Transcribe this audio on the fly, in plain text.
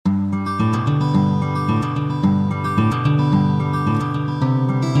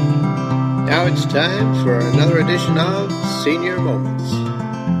it's time for another edition of Senior Moments.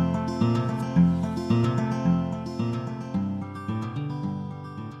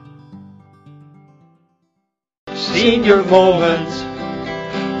 Senior moments,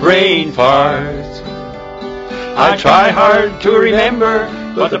 brain farts. I try hard to remember,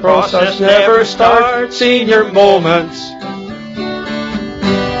 but the process never starts. Senior moments.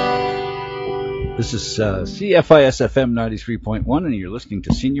 This is CFIS FM 93.1, and you're listening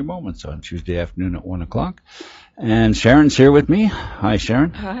to Senior Moments on Tuesday afternoon at 1 o'clock. And Sharon's here with me. Hi,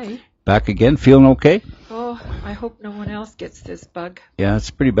 Sharon. Hi. Back again. Feeling okay? Oh, I hope no one else gets this bug. Yeah, it's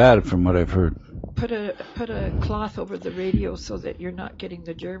pretty bad from what I've heard. Put a cloth over the radio so that you're not getting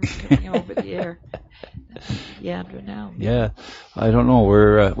the germs coming over the air. Yandra now. Yeah, I don't know.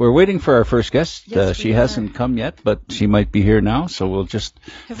 We're waiting for our first guest. Yes, she we hasn't come yet, but she might be here now. So we'll just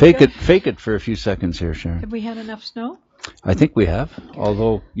Have fake it for a few seconds here, Sharon. Have we had enough snow? I think we have.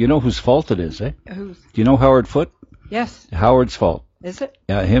 Although you know whose fault it is, eh? Whose? Do you know Howard Foote? Yes. Howard's fault. Is it?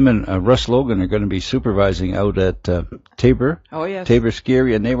 Yeah, him and Russ Logan are going to be supervising out at Tabor. Oh, yes. Tabor ski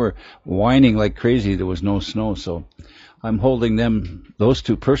area, and they were whining like crazy there was no snow, so I'm holding those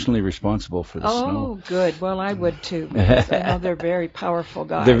two personally responsible for the snow. Oh, good. Well, I would too, because I know they're very powerful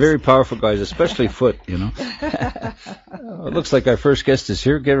guys. They're very powerful guys, especially Foote, you know. It looks like our first guest is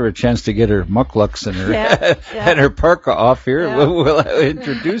here. Give her a chance to get her mucklucks and her and her parka off here. Yeah. We'll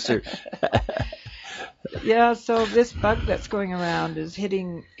introduce her. Yeah, so this bug that's going around is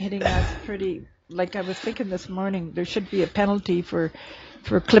hitting us pretty. Like I was thinking this morning, there should be a penalty for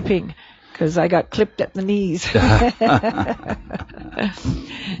clipping, because I got clipped at the knees.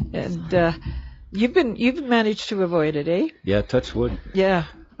 And you've managed to avoid it, eh? Yeah, touch wood. Yeah,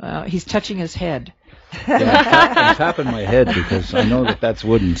 he's touching his head. Yeah, I'm tapping my head because I know that's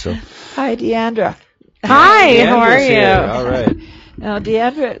wooden. So. Hi, Deandra. Hi, how are Deandra's you? here. All right. Now,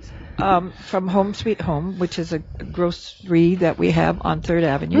 Deandra, from Home Sweet Home, which is a grocery that we have on 3rd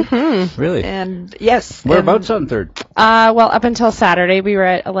Avenue. Mm-hmm. Really? And yes. Whereabouts on 3rd? Well, up until Saturday, we were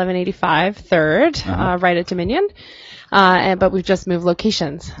at 1185 3rd, right at Dominion. But we've just moved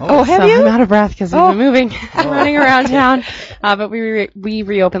locations. Oh, have so you? I'm out of breath because we've been moving, running around town. But we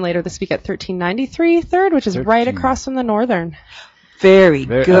reopen later this week at 1393 3rd, which is right across from the Northern. Very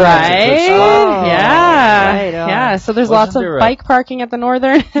good. Right? Oh, Yeah. right on. Yeah. So there's Wasn't lots of there bike parking at the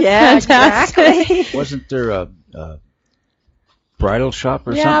Northern. It's Yeah, fantastic. exactly. Wasn't there a bridal shop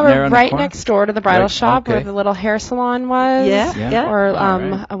or Yeah, something we're there on right the corner? next door to the bridal Right, shop okay. where the little hair salon was. Yeah, Yeah. yeah. Or All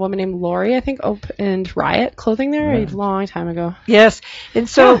right. a woman named Lori, I think, opened Riot Clothing there Right. a long time ago. Yes. And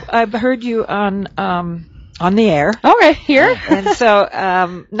so I've heard you on the air. Okay, here. And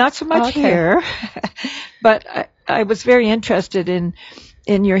so not so much Okay. here, but I was very interested in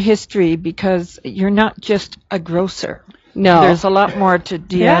your history, because you're not just a grocer. No. There's a lot more to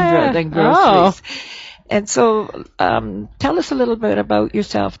Deandra Yeah. than groceries. And so tell us a little bit about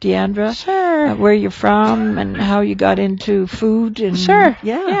yourself, Deandra. Sure. Where you're from and how you got into food. And Sure.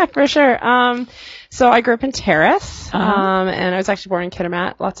 Yeah. Yeah, for sure. So I grew up in Terrace, Uh-huh. and I was actually born in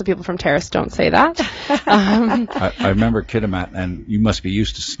Kitimat. Lots of people from Terrace don't say that. I remember Kitimat, and you must be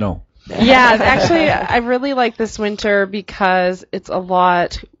used to snow. Yeah, actually, I really like this winter because it's a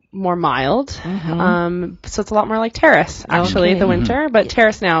lot more mild. So it's a lot more like Terrace, actually, Okay. the winter. But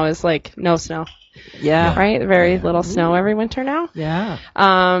Terrace now is like no snow, Yeah. right? Very little snow every winter now. Yeah.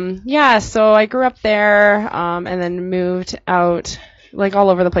 Yeah, so I grew up there, and then moved out, like all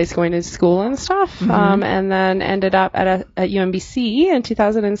over the place, going to school and stuff, and then ended up at UMBC in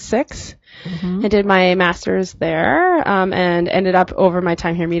 2006. I did my master's there, and ended up over my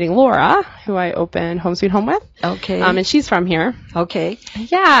time here meeting Laura, who I opened Home Sweet Home with. Okay. And she's from here. Okay.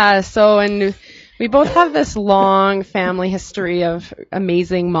 Yeah, so, and we both have this long family history of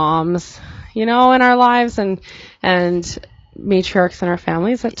amazing moms, you know, in our lives, and matriarchs in our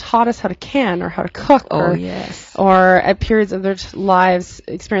families that taught us how to can or how to cook, Oh, yes. or at periods of their lives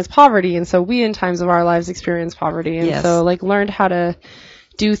experience poverty. And so we, in times of our lives, experience poverty. And Yes. so, like, learned how to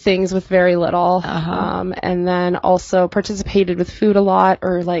do things with very little, and then also participated with food a lot,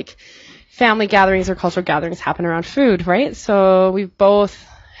 or like family gatherings or cultural gatherings happen around food, right? So we both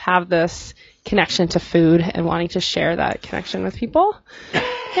have this connection to food and wanting to share that connection with people.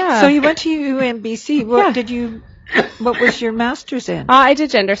 Yeah. So you went to UMBC. What was your master's in? I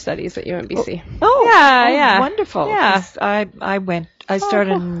did gender studies at UMBC. Oh, wonderful. Yeah. 'Cause I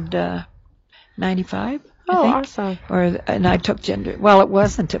started in 95. I Oh, think. awesome. And I took gender. Well, it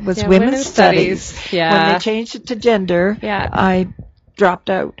wasn't. It was Yeah, women's studies. Yeah. When they changed it to gender, Yeah. I dropped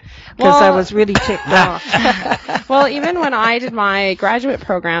out because I was really ticked off. Well, even when I did my graduate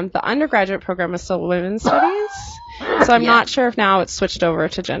program, the undergraduate program was still women's studies. So I'm not sure if now it's switched over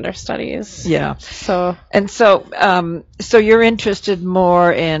to gender studies. Yeah. So So you're interested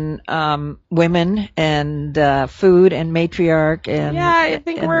more in women and food and matriarch and I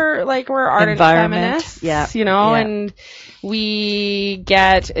think we're ardent environment. feminists, and we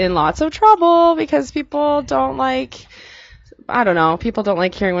get in lots of trouble because people don't like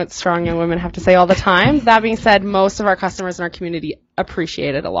hearing what strong young women have to say all the time. That being said, most of our customers in our community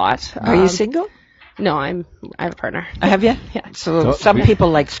appreciate it a lot. Are you single? No, I have a partner. Have you? Yeah. So some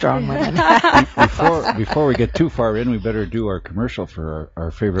people like strong women. Before we get too far in, we better do our commercial for our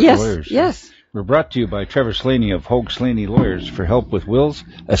favorite lawyers. Yes. We're brought to you by Trevor Slaney of Hogue Slaney Lawyers for help with wills,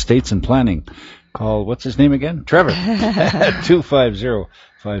 estates, and planning. Call, what's his name again? Trevor.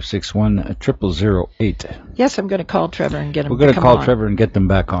 250-561-0008. Yes, I'm going to call Trevor and get him. We're going to come call on. Trevor and get them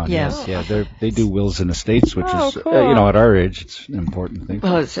back on. Yes. Yeah, they do wills and estates, which is, cool. at our age, it's an important thing.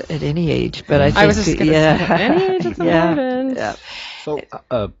 Well, it's at any age, but I think I was just going to say, at any age it's important. Yeah. So,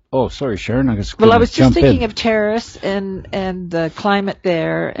 sorry, Sharon. I was just thinking of terrace and the climate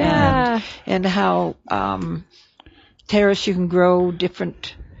there and how terrace you can grow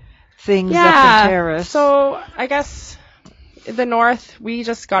different things up in terrace. So I guess the north, we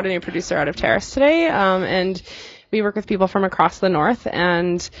just got a new producer out of terrace today, and we work with people from across the north.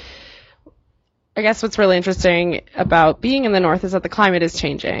 And I guess what's really interesting about being in the north is that the climate is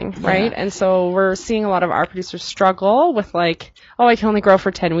changing, right? And so we're seeing a lot of our producers struggle with I can only grow for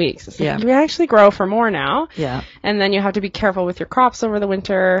 10 weeks. It's like, you can actually grow for more now. Yeah. And then you have to be careful with your crops over the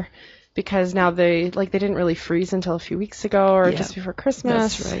winter because now they didn't really freeze until a few weeks ago or just before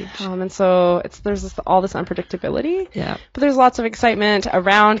Christmas. That's right. And so there's all this unpredictability. Yeah. But there's lots of excitement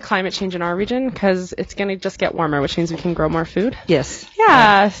around climate change in our region because it's going to just get warmer, which means we can grow more food. Yes.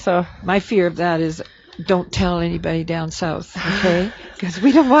 Yeah. So my fear of that is don't tell anybody down south, okay? Because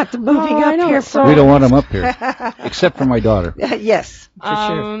we don't want them moving up here. We don't want them up here, except for my daughter. Yes, for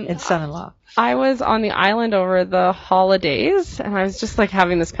sure. And son-in-law. I was on the island over the holidays, and I was just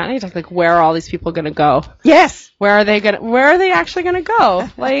having this panic attack, where are all these people going to go? Yes. Where are they actually going to go?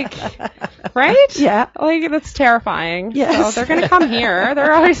 Right? Yeah. That's terrifying. Yes. So they're going to come here.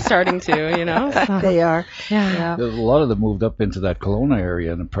 They're already starting to, So. They are. Yeah. A lot of them moved up into that Kelowna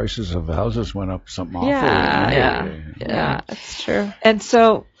area, and the prices of houses went up something awful. Yeah, that's true. And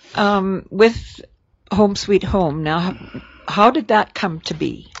so, with Home Sweet Home, now, how did that come to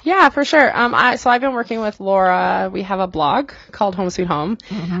be? Yeah, for sure. So I've been working with Laura. We have a blog called Home Sweet Home.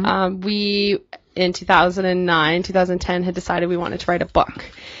 Mm-hmm. We, in 2009, 2010, had decided we wanted to write a book.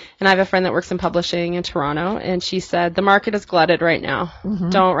 And I have a friend that works in publishing in Toronto, and she said, the market is glutted right now.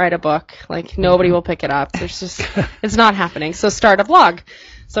 Mm-hmm. Don't write a book. Nobody will pick it up. It's not happening. So start a blog.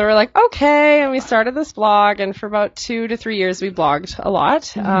 So we're like, okay, and we started this blog, and for about 2 to 3 years we blogged a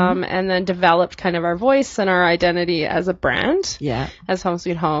lot, and then developed kind of our voice and our identity as a brand, as Home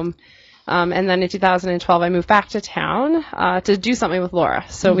Sweet Home. And then in 2012 I moved back to town to do something with Laura.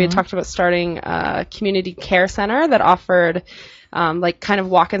 So we had talked about starting a community care center that offered kind of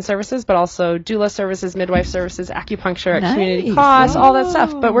walk-in services, but also doula services, midwife services, acupuncture at community cost, all that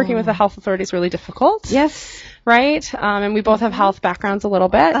stuff. But working with the health authority is really difficult. Yes. Right? And we both have health backgrounds a little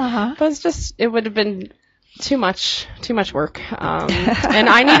bit. But it would have been too much work. And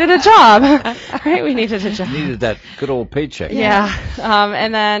I needed a job. Right? We needed a job. Needed that good old paycheck. Yeah.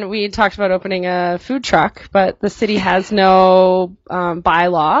 And then we talked about opening a food truck, but the city has no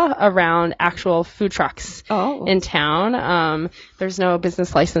bylaw around actual food trucks in town. There's no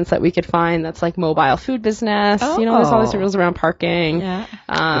business license that we could find that's mobile food business. There's all these rules around parking. Yeah.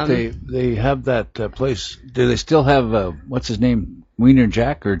 But they have that place. Do they still have, what's his name? Wiener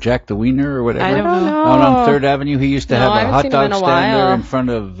Jack or Jack the Wiener or whatever? I don't know. On 3rd Avenue, he used to have a hot dog stand there in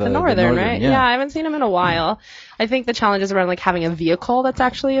front of the Northern, right? Yeah, I haven't seen him in a while. I think the challenge is around having a vehicle that's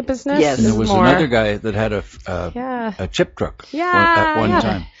actually a business. Yes. And there was another guy that had a chip truck at one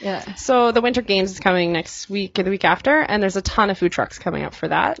time. Yeah. So the Winter Games is coming next week or the week after, and there's a ton of food trucks coming up for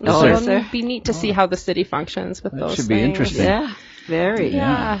that. So it'll be neat to see how the city functions with those things. That should be interesting. Yeah. Very.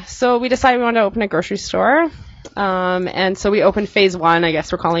 Yeah. So we decided we wanted to open a grocery store. And so we opened phase 1, I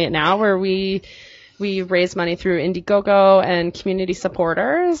guess we're calling it now, where we raised money through Indiegogo and community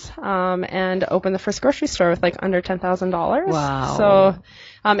supporters, and opened the first grocery store with under $10,000. Wow. So,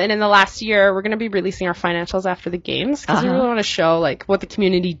 and in the last year, we're going to be releasing our financials after the games because we really want to show what the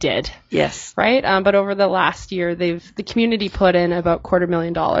community did. Yes. Right. But over the last year, the community put in about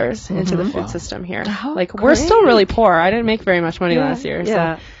 $250,000 into the food system here. Oh, we're still really poor. I didn't make very much money last year.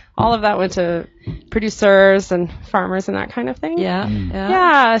 Yeah. So all of that went to producers and farmers and that kind of thing.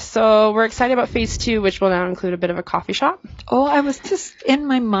 Yeah. So we're excited about phase 2, which will now include a bit of a coffee shop. Oh, I was just in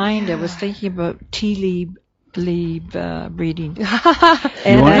my mind, I was thinking about tea leaf leave reading. You want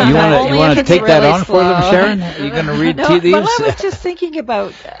to take that on for them, Sharon? Are you going to read tea leaves? Well, I was just thinking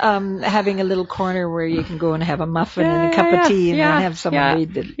about having a little corner where you can go and have a muffin and a cup of tea, and then have someone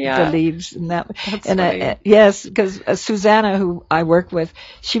read the leaves and that. That's and funny. yes, because Susanna, who I work with,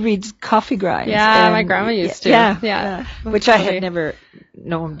 she reads coffee grinds. Yeah, and my grandma used to. Yeah. Which I had never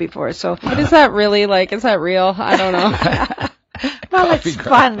known before. So, what is that really like? Is that real? I don't know. Well, it's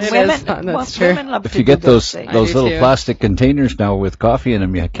fun. It Women, is fun, that's true. women love If to you do get those things. little too. plastic containers now with coffee in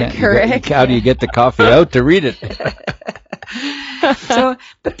them, you can't. Correct. How do you get the coffee out to read it? So,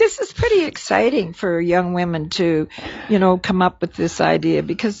 but this is pretty exciting for young women to, come up with this idea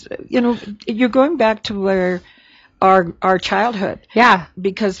because, you're going back to where our childhood. Yeah.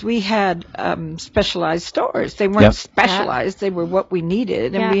 Because we had specialized stores. They weren't specialized. They were what we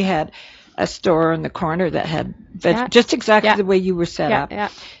needed. And we had a store in the corner that had just exactly the way you were set up. Yeah.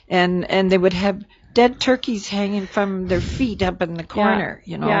 And they would have dead turkeys hanging from their feet up in the corner,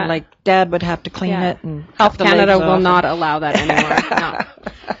 like Dad would have to clean it. And Health Canada will not allow that anymore.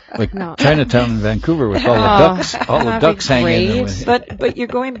 No. Chinatown in Vancouver with all the ducks hanging. But you're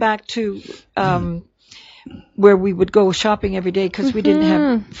going back to where we would go shopping every day because we didn't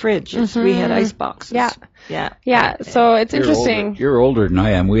have fridges. We had ice boxes. Yeah. So it's interesting. You're older than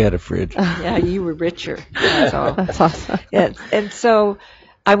I am. We had a fridge. Yeah, you were richer. So. That's awesome. Yeah, and so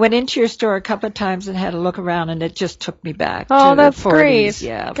I went into your store a couple of times and had a look around, and it just took me back to the 40s. Great.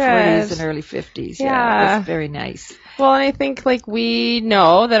 Yeah, Good. 40s and early 50s. Yeah, it was very nice. Well, and I think we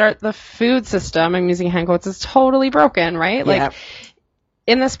know that the food system, I'm using hand quotes, is totally broken, right? Yeah.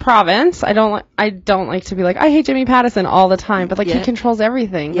 In this province, I don't like to be like, I hate Jimmy Pattison all the time, but he controls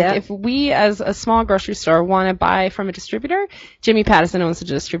everything. Yeah. If we as a small grocery store want to buy from a distributor, Jimmy Pattison owns the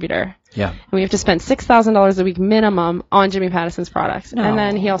distributor. Yeah. And we have to spend $6,000 a week minimum on Jimmy Pattison's products. No. And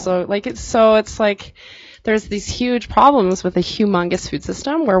then he also it's like there's these huge problems with a humongous food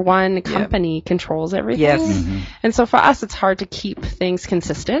system where one company controls everything. Yes. Mm-hmm. And so for us, it's hard to keep things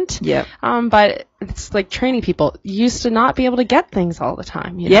consistent. Yeah. But it's like training people. You used to not be able to get things all the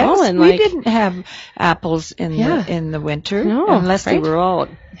time, you yes, know? And we didn't have apples in the winter unless they were all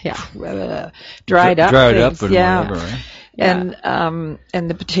dried up. And whatever, right? And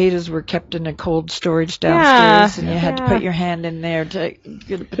the potatoes were kept in a cold storage downstairs, and you had to put your hand in there to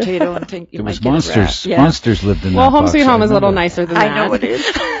get a potato and think you might get monsters. a rat. Monsters lived in that Home box, Sweet Home is a little remember. nicer than that. I know it is.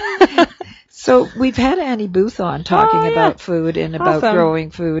 So we've had Annie Booth on talking about food and about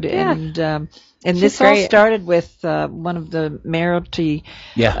growing food, and this all started with one of the Mayoralty.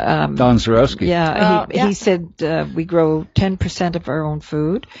 Don Zarowski. He said we grow 10% of our own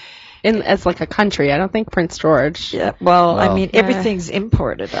food. It's like a country. I don't think Prince George. Yeah. Well, I mean, everything's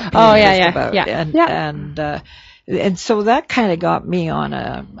imported up here. And so that kind of got me on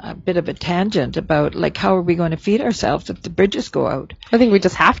a bit of a tangent about how are we going to feed ourselves if the bridges go out? I think we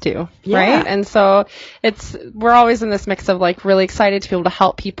just have to, right? And so we're always in this mix of really excited to be able to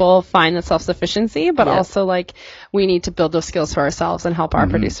help people find the self-sufficiency, but also we need to build those skills for ourselves and help our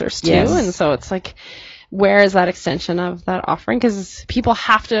producers too. Yes. And so it's where is that extension of that offering? Because people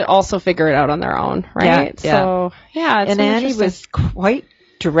have to also figure it out on their own, right? So, it's and Annie was quite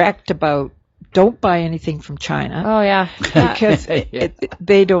direct about don't buy anything from China. Oh, yeah. Because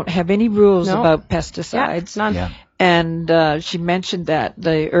they don't have any rules about pesticides. None. Yeah. And she mentioned that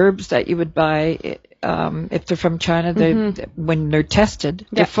the herbs that you would buy, if they're from China, when they're tested,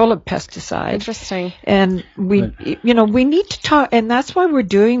 they're full of pesticides. Interesting. And we need to talk, and that's why we're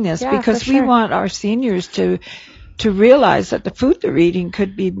doing this, because we want our seniors to realize that the food they're eating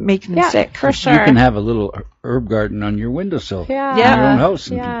could be making them sick. For sure. You can have a little herb garden on your windowsill in your own house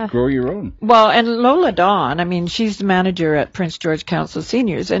and grow your own. Well, and Lola Dawn, I mean, she's the manager at Prince George Council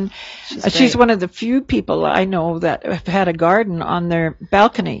Seniors, and she's one of the few people I know that have had a garden on their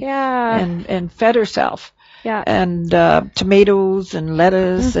balcony and fed herself. Yeah. And tomatoes and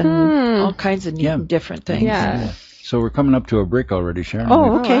lettuce and all kinds of neat and different things. Yeah. So we're coming up to a break already, Sharon.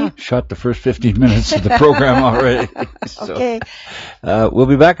 Oh, okay. We've shot the first 15 minutes of the program already. So, okay. We'll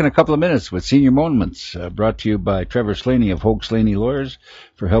be back in a couple of minutes with Senior Moments, brought to you by Trevor Slaney of Hoke Slaney Lawyers.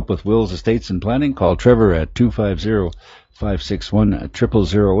 For help with wills, estates, and planning, call Trevor at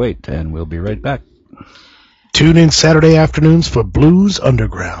 250-561-0008, and we'll be right back. Tune in Saturday afternoons for Blues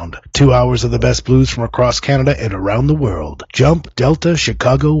Underground. 2 hours of the best blues from across Canada and around the world. Jump, Delta,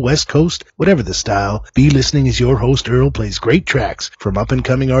 Chicago, West Coast, whatever the style, be listening as your host Earl plays great tracks from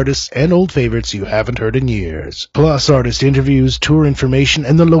up-and-coming artists and old favorites you haven't heard in years. Plus artist interviews, tour information,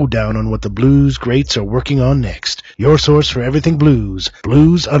 and the lowdown on what the blues greats are working on next. your source for everything blues,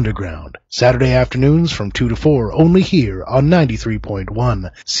 Blues Underground. Saturday afternoons from 2 to 4, only here on 93.1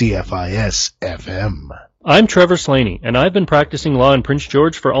 CFIS FM. I'm Trevor Slaney, and I've been practicing law in Prince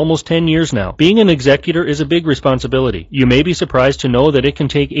George for almost 10 years now. Being an executor is a big responsibility. You may be surprised to know that it can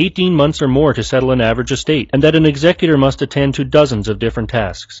take 18 months or more to settle an average estate, and that an executor must attend to dozens of different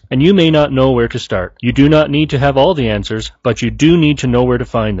tasks. And you may not know where to start. You do not need to have all the answers, but you do need to know where to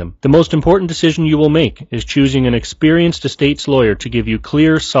find them. The most important decision you will make is choosing an experienced estates lawyer to give you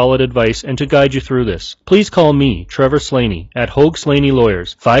clear, solid advice and to guide you through this. Please call me, Trevor Slaney, at Hogue Slaney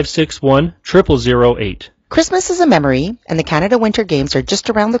Lawyers, 561-0008. Christmas is a memory, and the Canada Winter Games are just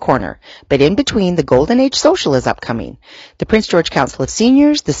around the corner, but in between, the Golden Age Social is upcoming. The Prince George Council of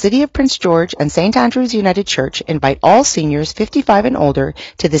Seniors, the City of Prince George, and St. Andrew's United Church invite all seniors 55 and older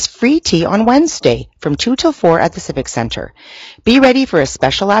to this free tea on Wednesday from 2 till 4 at the Civic Centre. Be ready for a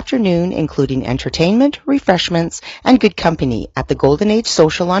special afternoon, including entertainment, refreshments, and good company at the Golden Age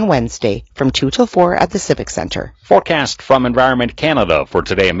Social on Wednesday from 2 till 4 at the Civic Centre. Forecast from Environment Canada for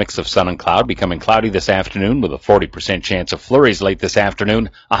today, a mix of sun and cloud, becoming cloudy this afternoon with a 40% chance of flurries late this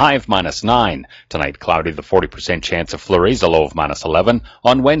afternoon, a high of -9. Tonight, cloudy, the 40% chance of flurries, a low of -11.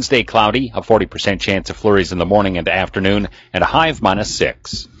 On Wednesday, cloudy, a 40% chance of flurries in the morning and afternoon, and a high of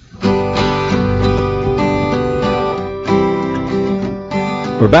 -6.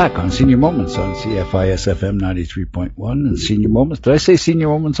 We're back on Senior Moments on CFIS FM 93.1 and Senior Moments. Did I say Senior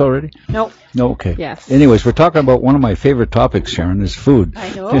Moments already? No. No, okay. Yes. Anyways, we're talking about one of my favorite topics, Sharon, is food. I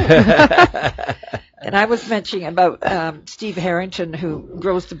know. And I was mentioning about Steve Harrington, who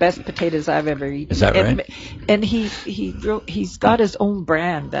grows the best potatoes I've ever eaten. Is that right? And he's got his own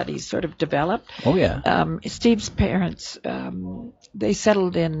brand that he's sort of developed. Oh, yeah. Steve's parents, they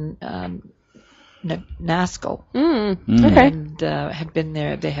settled in Naskell. Okay. And have been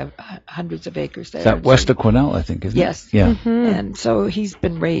there. They have hundreds of acres there. Is that west of Quesnel, I think, isn't yes. it? Yes. Yeah. Mm-hmm. And so he's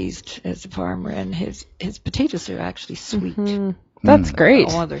been raised as a farmer, and his potatoes are actually sweet. Mm-hmm. That's great.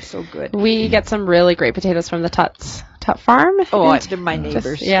 Oh, they're so good. We get some really great potatoes from the Tut Farm. Oh, they're my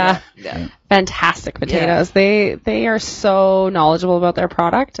neighbors. Yeah. Fantastic potatoes. Yeah. They are so knowledgeable about their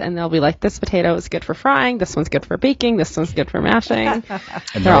product, and they'll be like, this potato is good for frying, this one's good for baking, this one's good for mashing. And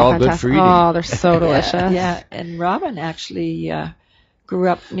they're all good for eating. Oh, they're so delicious. Yeah. And Robin actually grew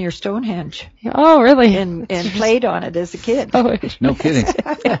up near Stonehenge. Oh, really? And played on it as a kid. Oh, no kidding.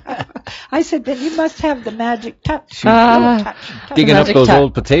 I said, then you must have the magic touch. Digging up those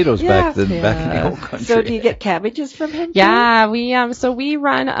old potatoes back in the old country. So do you get cabbages from him? Yeah, we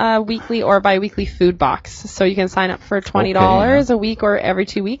run a weekly or bi-weekly food box. So you can sign up for $20 a week or every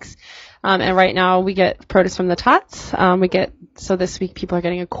 2 weeks. And right now we get produce from the Tuts. So this week people are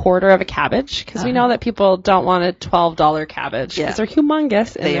getting a quarter of a cabbage because we know that people don't want a $12 cabbage because they're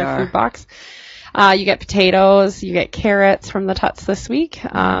humongous in their food box. You get potatoes, you get carrots from the Tuts this week.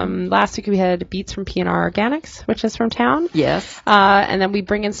 Last week we had beets from P&R Organics, which is from town. Yes. And then we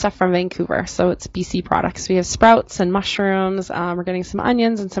bring in stuff from Vancouver, so it's BC products. We have sprouts and mushrooms. We're getting some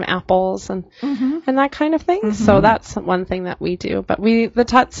onions and some apples and that kind of thing. Mm-hmm. So that's one thing that we do. But the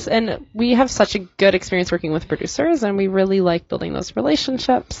Tuts, and we have such a good experience working with producers, and we really like building those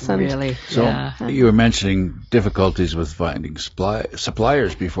relationships. And really? So you were mentioning difficulties with finding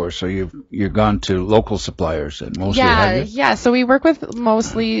suppliers before, so you're gone to local suppliers and mostly so we work with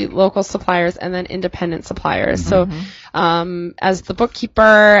mostly local suppliers and then independent suppliers. So as the bookkeeper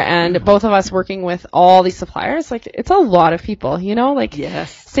and both of us working with all these suppliers, like it's a lot of people,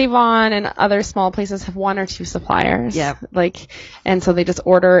 Save-On and other small places have one or two suppliers. Yeah. And so they just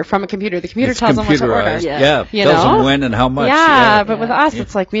order from a computer. The computer tells them what to order. Yeah. Tells them when and how much. Yeah, but with us,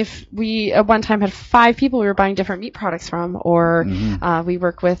 it's like we at one time had 5 people we were buying different meat products from, or we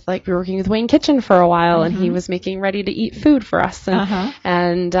were working with Wayne Kitchen for a while, and he was making ready-to-eat food for us.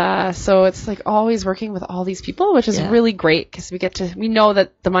 And so it's like always working with all these people, which is really great because we know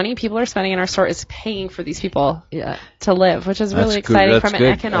that the money people are spending in our store is paying for these people to live, which is really exciting from an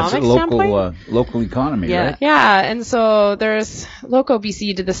economic standpoint. Local economy, right? Yeah, and so there's Loco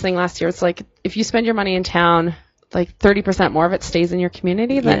BC did this thing last year. It's like if you spend your money in town, like 30% more of it stays in your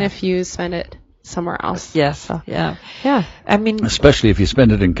community than if you spend it somewhere else. Yes. So, yeah. I mean, especially if you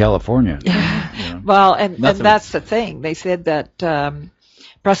spend it in California. Well, and that's the thing. They said that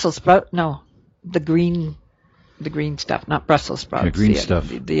Brussels sprout. No, the green stuff, not Brussels sprouts. The green stuff.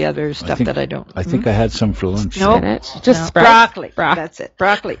 The other stuff that I don't. I think I had some for lunch. Just broccoli. That's it.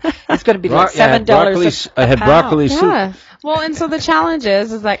 Broccoli. It's going to be like $7. I had broccoli soup. Well, and so the challenge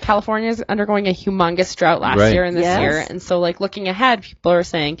is that California is undergoing a humongous drought last year and this year, and so looking ahead, people are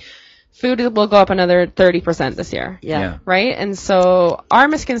saying food will go up another 30% this year. Yeah. Right? And so our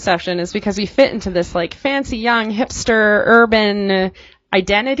misconception is because we fit into this like fancy, young, hipster, urban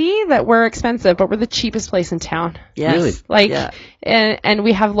identity that we're expensive, but we're the cheapest place in town. Yes. Really? Like, and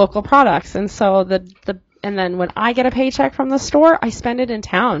we have local products. And so and then when I get a paycheck from the store, I spend it in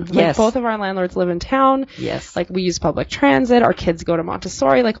town. Like Yes. both of our landlords live in town. Yes. Like we use public transit. Our kids go to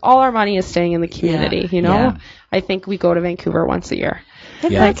Montessori. Like all our money is staying in the community, you know? Yeah. I think we go to Vancouver once a year.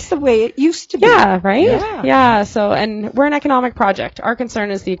 And that's the way it used to be. Yeah, right? Yeah. So, and we're an economic project. Our concern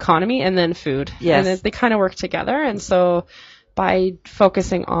is the economy and then food. Yes. And they kind of work together. And so by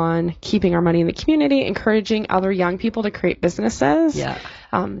focusing on keeping our money in the community, encouraging other young people to create businesses,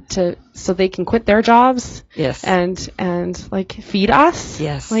 so they can quit their jobs, Yes. and like feed us.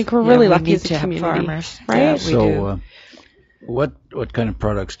 Yes. Like we're Yeah, really we lucky need as to a have community, farmers. right? Yeah, we So, what kind of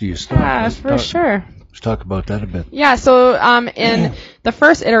products do you stock? Yeah, for sure. Let's talk about that a bit. Yeah, so in the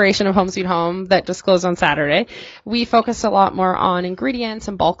first iteration of Home Sweet Home that just closed on Saturday, we focused a lot more on ingredients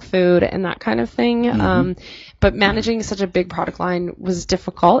and bulk food and that kind of thing. But managing such a big product line is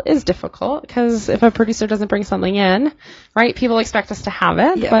difficult, because if a producer doesn't bring something in, right, people expect us to have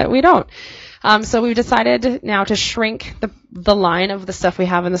it, but we don't. So we've decided now to shrink the line of the stuff we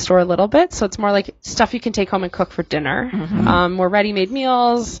have in the store a little bit. So it's more like stuff you can take home and cook for dinner. More ready-made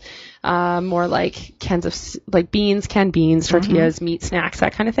meals, more like cans of like canned beans, tortillas, meat snacks,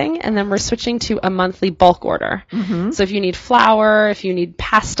 that kind of thing. And then we're switching to a monthly bulk order. So if you need flour, if you need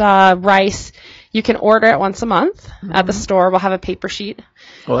pasta, rice, you can order it once a month at the store. We'll have a paper sheet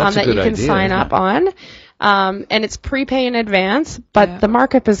that you can sign up on. And it's prepay in advance, but the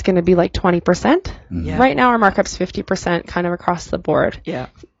markup is going to be like 20%. Right now our markup's 50% kind of across the board.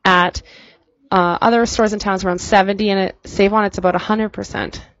 At other stores in towns around 70, and at Save-On it's about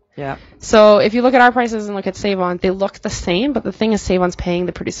 100%. So if you look at our prices and look at Save-On, they look the same, but the thing is Save-On's paying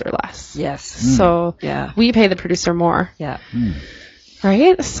the producer less. So we pay the producer more.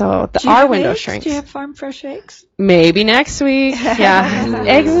 Right? So our window shrinks. Do you have farm fresh eggs? Maybe next week.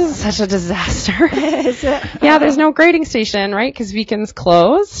 Eggs is such a disaster. Is it? Yeah, there's no grading station, right? Because Beacon's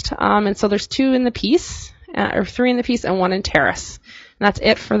closed. And so there's 2 in the piece, or 3 in the piece, and 1 in Terrace. And that's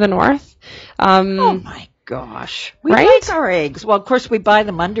it for the north. Oh my gosh. We Right? like our eggs. Well, of course we buy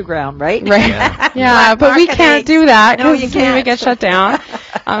them underground, right? Yeah, but we market can't eggs. do that No, because you we can't. get shut down.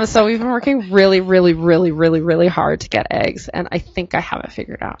 So we've been working really, really, really, really, really hard to get eggs, and I think I have it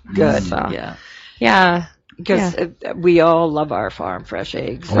figured out. Good. So, Yeah. Because we all love our farm fresh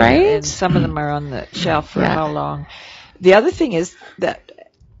eggs. Right? And some of them are on the shelf for how long. The other thing is that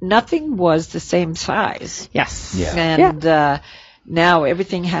nothing was the same size. Yes. And now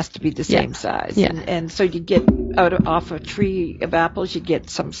everything has to be the same size. And so you get off a tree of apples, you get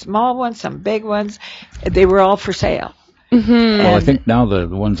some small ones, some big ones. They were all for sale. Well, I think now the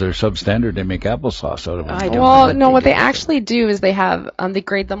ones that are substandard, they make applesauce out of them. What they actually do is they have they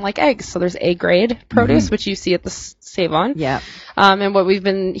grade them like eggs. So there's A grade produce, which you see at the Save-On. And what we've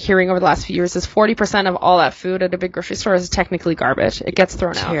been hearing over the last few years is 40% of all that food at a big grocery store is technically garbage. It gets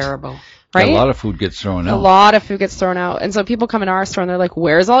thrown out. Terrible. Right? A lot of food gets thrown out. A lot of food gets thrown out. And so people come in our store and they're like,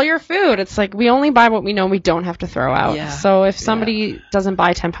 where's all your food? It's like, we only buy what we know we don't have to throw out. So if somebody doesn't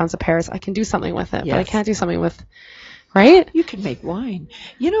buy 10 pounds of pears, I can do something with it. But I can't do something with... Right? You can make wine.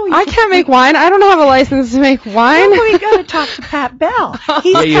 I can't make wine. I don't have a license to make wine. No, we got to talk to Pat Bell.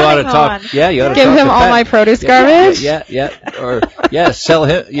 He's you ought to talk. on. You ought to give talk him to all Pat. my produce garbage. Or sell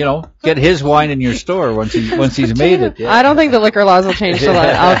him. Get his wine in your store once he's made it. I don't think the liquor laws will change to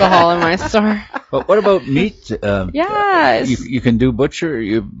let alcohol in my store. But what about meat? You can do butcher.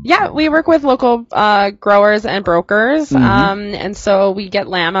 We work with local growers and brokers, and so we get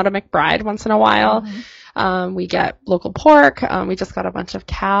lamb out of McBride once in a while. We get local pork. We just got a bunch of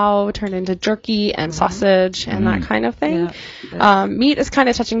cow turned into jerky and sausage and that kind of thing. Meat is kind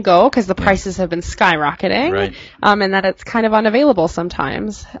of touch and go because the prices have been skyrocketing, and that it's kind of unavailable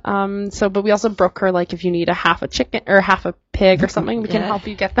sometimes. But we also broker, like, if you need a half a chicken or half a pig or something, we can help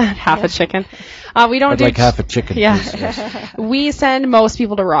you get that half a chicken. We don't do like half a chicken. Please. We send most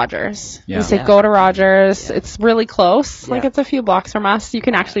people to Rogers. We say go to Rogers. It's really close. Like, it's a few blocks from us. You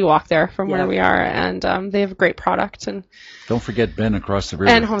can actually walk there from where we are, and they have a great product. And don't forget Ben across the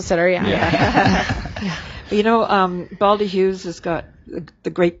river. And Homesteader, Baldy Hughes has got the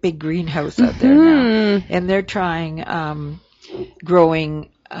great big greenhouse out there now, and they're trying growing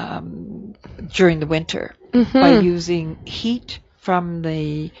during the winter by using heat from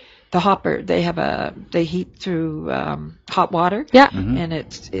the hopper. They heat through hot water, and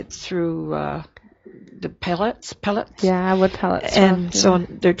it's through the pellets. Yeah, wood pellets. And so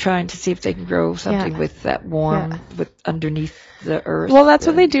they're trying to see if they can grow something with that warm, with underneath the earth. Well, that's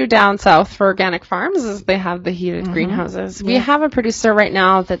what they do down south for organic farms, is they have the heated greenhouses. We have a producer right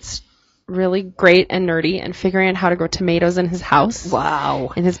now that's really great and nerdy and figuring out how to grow tomatoes in his house.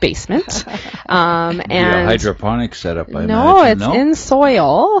 Wow. In his basement. And hydroponic setup, I No, imagine. it's in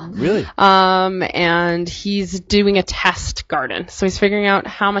soil. Really? And he's doing a test garden. So he's figuring out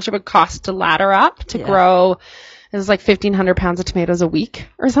how much it would cost to ladder up to grow. It's like 1,500 pounds of tomatoes a week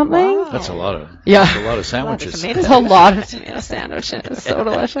or something. Wow. That's a lot of sandwiches. It's a lot of tomato sandwiches. So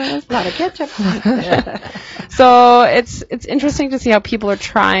delicious. A lot of ketchup. So it's interesting to see how people are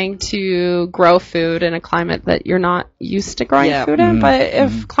trying to grow food in a climate that you're not used to growing food in. But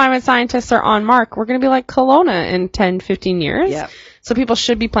if climate scientists are on mark, we're going to be like Kelowna in 10, 15 years. Yeah. So people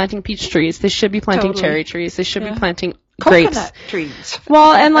should be planting peach trees. They should be planting cherry trees. They should be planting coconut grapes. trees.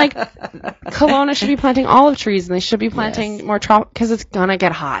 Well, and like Kelowna should be planting olive trees, and they should be planting more because it's gonna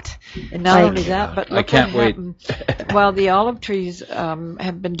get hot. And not only that, but look I can't what happened. Well, the olive trees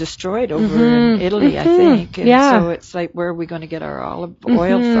have been destroyed over in Italy, I think. And so it's like, where are we going to get our olive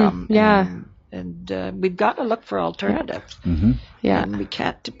oil from? Yeah. And we've got to look for alternatives. Yeah. And we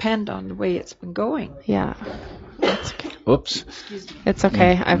can't depend on the way it's been going. Yeah. Oops. It's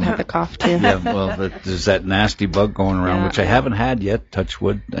okay. I've had the cough too. Yeah, well, but there's that nasty bug going around, which I haven't had yet. Touch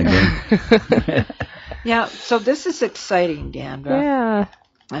wood again. Yeah, so this is exciting, Deandra. Yeah.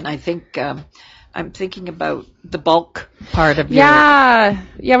 And I think I'm thinking about the bulk part of your... Yeah,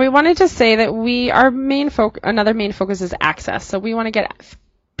 we wanted to say that another main focus is access. So we want to get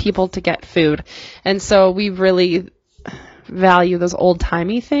people to get food. And so we really value those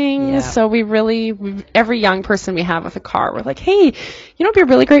old-timey things. Yeah. So every young person we have with a car, we're like, hey, you know, it'd be a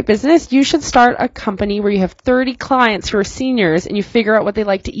really great business. You should start a company where you have 30 clients who are seniors and you figure out what they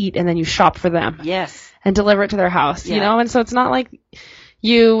like to eat and then you shop for them. Yes. And deliver it to their house, you know? And so it's not like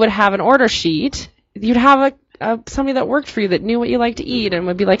you would have an order sheet. You'd have somebody that worked for you that knew what you like to eat and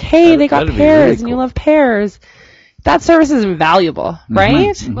would be like, hey, they got pears really cool. And you love pears. That service is invaluable,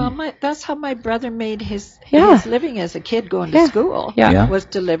 right? Well, that's how my brother made his living as a kid going to school. Was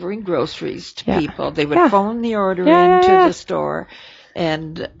delivering groceries to people. They would phone the order into the store,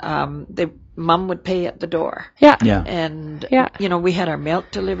 and Mom would pay at the door. And you know, we had our milk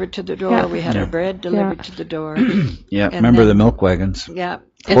delivered to the door. We had our bread delivered to the door. Remember the milk wagons?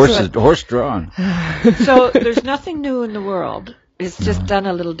 Horse drawn. So there's nothing new in the world. It's just done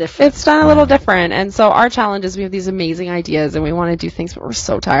a little different. It's done a little different. And so our challenge is we have these amazing ideas and we want to do things, but we're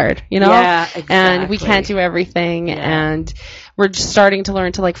so tired, you know? Yeah, exactly. And we can't do everything. And we're just starting to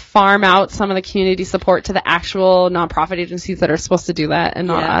learn to like farm out some of the community support to the actual nonprofit agencies that are supposed to do that and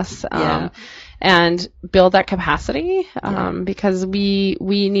not us. And build that capacity because we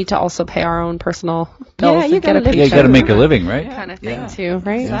need to also pay our own personal bills. You got to make a living, right? Kind of thing too,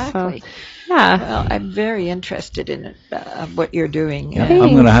 right? Exactly. So, yeah. Well, I'm very interested in what you're doing. Yeah,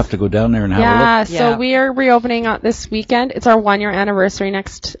 I'm going to have to go down there and have a look. So we are reopening this weekend. It's our 1-year anniversary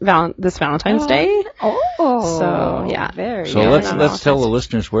this Valentine's Day. Oh. So, Very. So let's tell the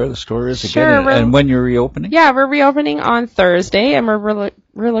listeners where the store is again and when you're reopening. Yeah, we're reopening on Thursday, and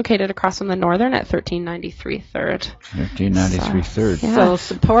we're located across from the Northern at 1393 3rd. 1393 3rd. So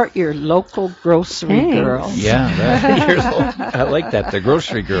support your local grocery girls. Yeah, I like that. The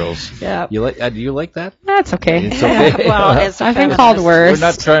grocery girls. Yeah. Do you like that? That's okay. It's okay. Well, I've been called worse. We're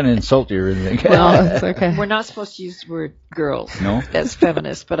not trying to insult you or anything. No, it's okay. We're not supposed to use the word girls as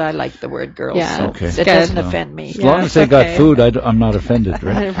feminists, but I like the word girls. Yeah, so it doesn't offend me. As long as they got food, I'm not offended,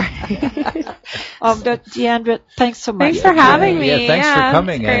 right? Deandra, thanks so much. Thanks for having me. Yeah, thanks for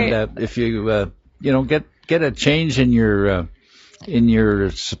coming. And if you get a change in your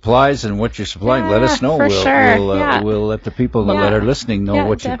supplies and what you're supplying, let us know. We'll let the people that are listening know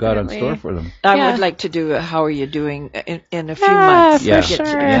what you've got on store for them. I would like to do how are you doing in a few months. For sure.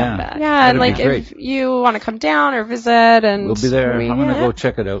 And like if you want to come down or visit, and we'll be there. I'm going to go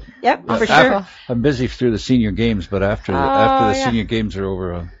check it out. Yep, for sure. I'm busy through the senior games, but after the senior games are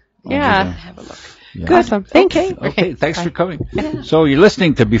over, I'll have a look. Yeah. Good. Awesome. Thanks. Okay. Thanks for coming. Yeah. So you're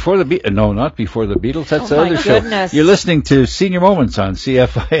listening to Before the Beatles. No, not Before the Beatles. That's the other show. You're listening to Senior Moments on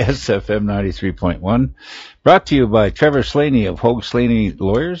CFIS FM 93.1. Brought to you by Trevor Slaney of Hogue Slaney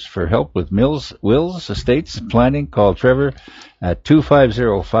Lawyers. For help with wills, estates, planning, call Trevor at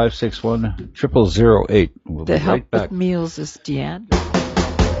 250-561-0008. We'll be right back. With meals is Deanne.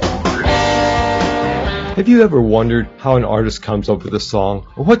 Have you ever wondered how an artist comes up with a song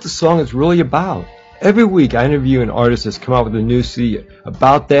or what the song is really about? Every week I interview an artist that's come out with a new CD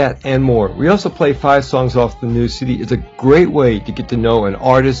about that and more. We also play 5 songs off the new CD. It's a great way to get to know an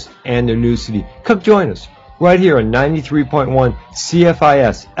artist and their new CD. Come join us right here on 93.1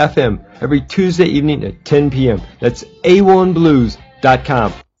 CFIS FM every Tuesday evening at 10 p.m. That's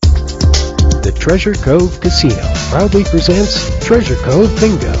A1Blues.com. The Treasure Cove Casino proudly presents Treasure Cove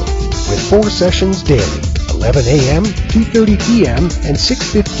Bingo with 4 sessions daily, 11 a.m., 2:30 p.m., and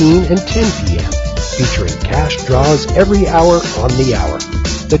 6:15 and 10 p.m., featuring cash draws every hour on the hour.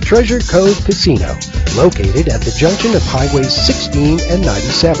 The Treasure Cove Casino, located at the junction of Highways 16 and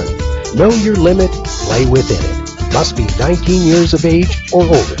 97. Know your limit, play within it. Must be 19 years of age or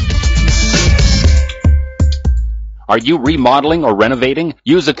older. Are you remodeling or renovating?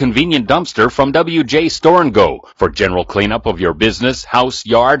 Use a convenient dumpster from WJ Store & Go. For general cleanup of your business, house,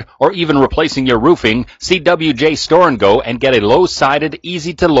 yard, or even replacing your roofing, see WJ Store & Go and get a low-sided,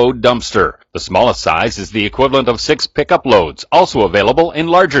 easy-to-load dumpster. The smallest size is the equivalent of 6 pickup loads, also available in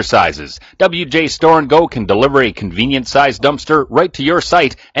larger sizes. WJ Store & Go can deliver a convenient-sized dumpster right to your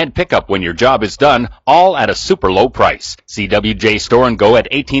site and pick up when your job is done, all at a super low price. See WJ Store & Go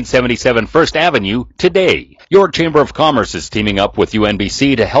at 1877 First Avenue today. Your Chamber of Commerce is teaming up with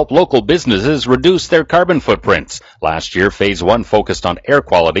UNBC to help local businesses reduce their carbon footprints. Last year, Phase 1 focused on air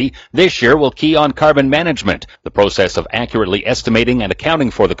quality. This year will key on carbon management, the process of accurately estimating and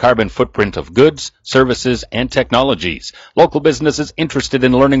accounting for the carbon footprint of goods, services, and technologies. Local businesses interested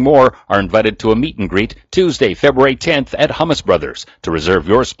in learning more are invited to a meet and greet Tuesday, February 10th at Hummus Brothers. To reserve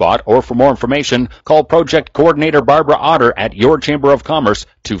your spot or for more information, call Project Coordinator Barbara Otter at your Chamber of Commerce,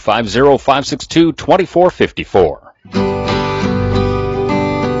 250-562-2454. We're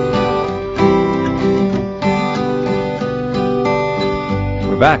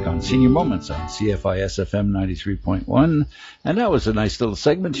back on Senior Moments on CFIS FM 93.1, and that was a nice little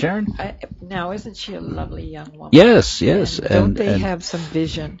segment, Sharon. Now, isn't she a lovely young woman? Yes. And don't they have some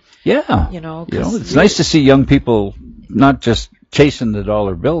vision? Yeah. It's nice to see young people not just chasing the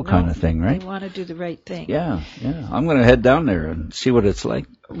dollar bill kind of thing, right? They want to do the right thing. Yeah. I'm going to head down there and see what it's like.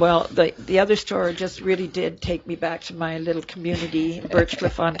 Well, the other store just really did take me back to my little community in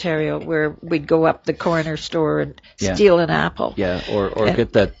Birchcliff, Ontario, where we'd go up the corner store and steal an apple. Yeah, or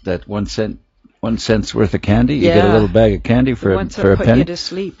get that 1 cent. 1 cent's worth of candy. You get a little bag of candy for a penny. Put you to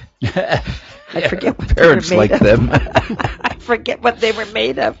sleep. I forget what parents they were made like of. them. I forget what they were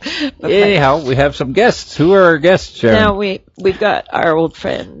made of. Anyhow, we have some guests. Who are our guests, Sharon? Now we've got our old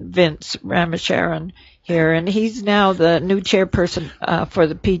friend Vince Ramachandran here, and he's now the new chairperson for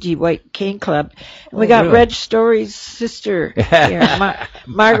the PG White Cane Club. And we got Reg Story's sister here,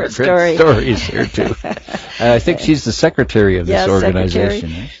 Margaret Story. Story's here too. I think she's the secretary of this organization.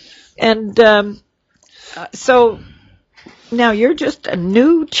 Secretary. And so now you're just a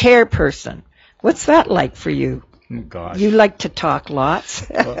new chairperson. What's that like for you? Gosh. You like to talk lots.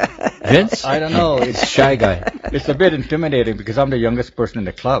 Vince? I don't know. It's shy guy. It's a bit intimidating because I'm the youngest person in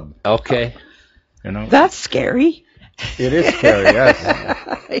the club. Okay. That's scary. It is scary, yes.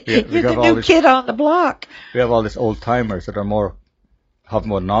 You're the new kid on the block. We have all these old timers that have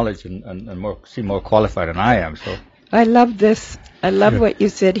more knowledge and seem more qualified than I am. So I love this. I love what you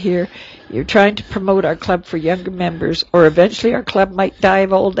said here. You're trying to promote our club for younger members, or eventually our club might die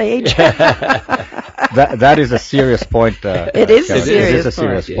of old age. that is a serious point. It is a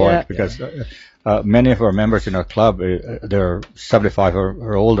serious point because many of our members in our club, they're 75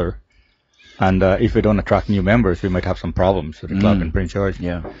 or older. And if we don't attract new members, we might have some problems with the club in Prince George.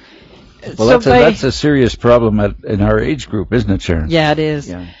 Yeah. Well, that's a serious problem in our age group, isn't it, Sharon? Yeah, it is.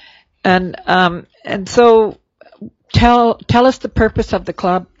 Yeah. And so tell us the purpose of the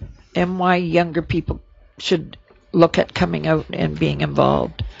club and why younger people should look at coming out and being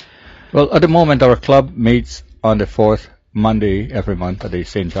involved. Well, at the moment, our club meets on the 4th Monday every month at the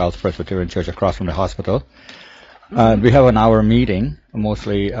St. Giles Presbyterian Church across from the hospital. And we have an hour meeting,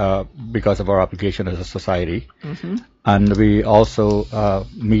 mostly because of our obligation as a society. Mm-hmm. And we also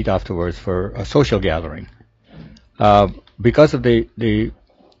meet afterwards for a social gathering. Because of the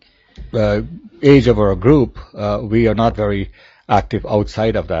age of our group, we are not very active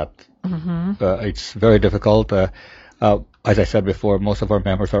outside of that. Mm-hmm. It's very difficult. As I said before, most of our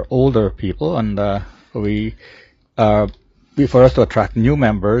members are older people, and for us to attract new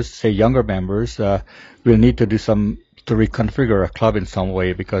members, say younger members, we'll need to do to reconfigure a club in some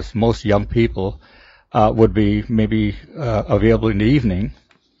way, because most young people would be maybe available in the evening.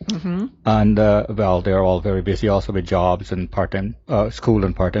 Mm-hmm. And they're all very busy also with jobs and part-time school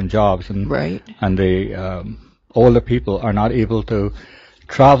and part-time jobs, and the older people are not able to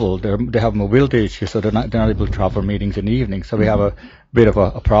travel. They have mobility issues, so they're not able to travel meetings in the evening. So we have a bit of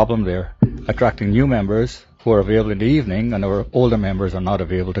a problem there, attracting new members who are available in the evening, and our older members are not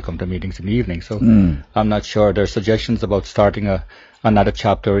available to come to meetings in the evening. So I'm not sure. There's suggestions about starting another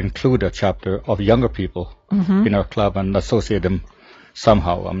chapter, include a chapter of younger people in our club and associate them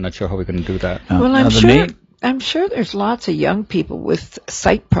somehow. I'm not sure how we can do that. Well, I'm sure there's lots of young people with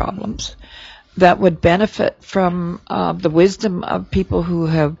sight problems that would benefit from the wisdom of people who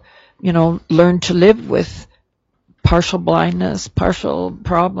have, learned to live with partial blindness, partial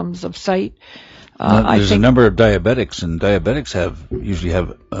problems of sight. There's a number of diabetics, and diabetics usually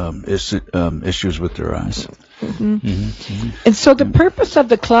have issues with their eyes. And so the purpose of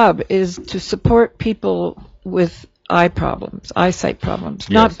the club is to support people with eyesight problems,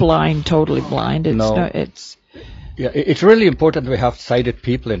 not blind, totally blind. It's really important we have sighted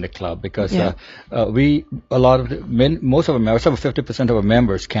people in the club because most of our members, over 50% of our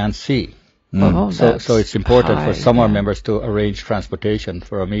members can't see. So it's important for some of our members to arrange transportation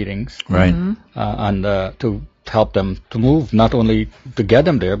for our meetings, right? And to help them to move, not only to get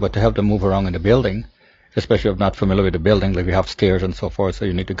them there, but to help them move around in the building, especially if not familiar with the building. Like we have stairs and so forth, so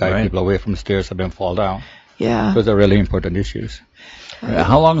you need to guide people away from the stairs so they don't fall down. Yeah, those are really important issues.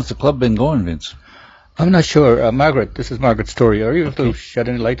 How long has the club been going, Vince? I'm not sure. Margaret, this is Margaret's story. Are you able to shed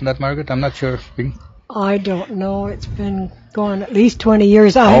any light on that, Margaret? I'm not sure. I don't know. It's been going at least 20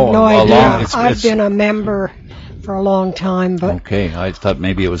 years. I have no idea. I've been a member for a long time, but okay. I thought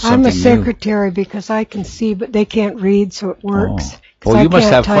maybe it was something new. I'm a secretary because I can see, but they can't read, so it works. Oh, you must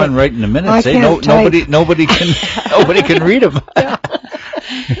have fun writing the minutes. Nobody can read them.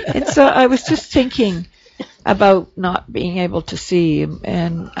 And so I was just thinking about not being able to see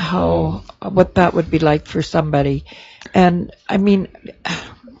and what that would be like for somebody. And I mean,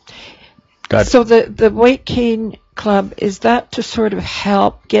 so the White Cane Club, is that to sort of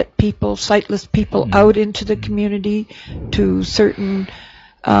help get sightless people out into the community to certain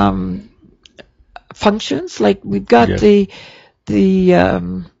functions? Like we've got the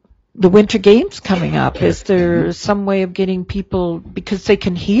Winter Games coming up. Is there some way of getting people, because they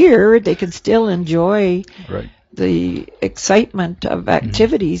can hear, they can still enjoy the excitement of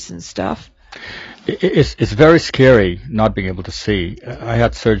activities and stuff? It's very scary not being able to see. I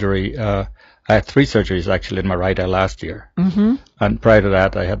had surgery. I had 3 surgeries actually in my right eye last year. And prior to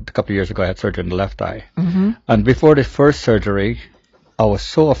that, a couple of years ago, I had surgery in the left eye. And before the first surgery, I was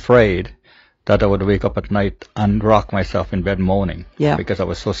so afraid that I would wake up at night and rock myself in bed moaning because I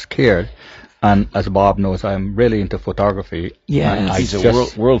was so scared. And as Bob knows, I'm really into photography. Yeah, he's a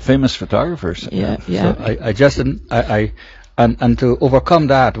world famous photographer. So I just didn't. And to overcome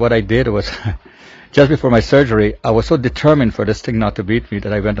that, what I did was, just before my surgery, I was so determined for this thing not to beat me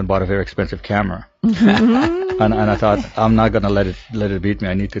that I went and bought a very expensive camera. and I thought, I'm not going to let it beat me.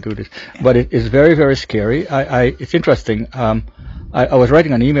 I need to do this. But it is very, very scary. It's interesting. I was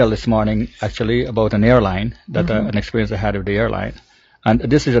writing an email this morning, actually, about an airline, an experience I had with the airline. And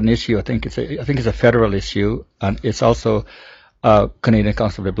this is an issue. I think it's a federal issue, and it's also a Canadian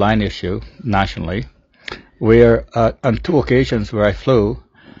Council of the Blind issue nationally, where on 2 occasions where I flew,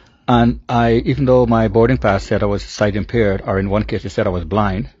 and even though my boarding pass said I was sight impaired, or in one case it said I was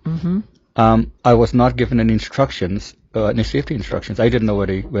blind, I was not given any instructions, any safety instructions. I didn't know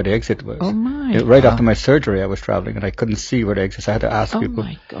where the exit was. Oh my! Right after my surgery, I was traveling and I couldn't see where the exit. So I had to ask people. Oh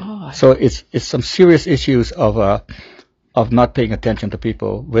my God! So it's some serious issues of not paying attention to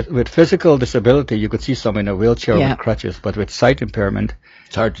people with physical disability. You could see someone in a wheelchair with crutches, but with sight impairment,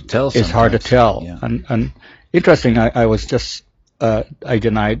 it's hard to tell. It's hard to tell. Yeah. And interesting. I was just I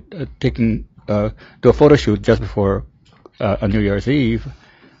denied do a photo shoot just before a New Year's Eve.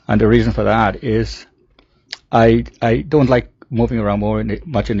 And the reason for that is I don't like moving around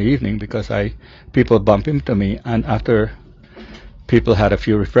much in the evening because people bump into me, and after people had a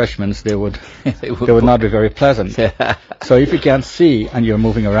few refreshments, they would not be very pleasant. So if you can't see and you're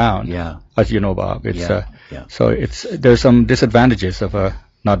moving around, as you know, Bob, so there's some disadvantages of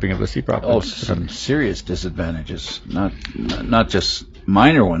not being able to see properly. Oh, some serious disadvantages, not just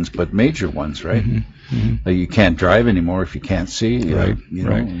minor ones, but major ones, right? You can't drive anymore if you can't see. Right.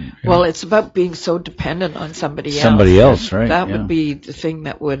 Well, it's about being so dependent on somebody else. Somebody else, right? That would be the thing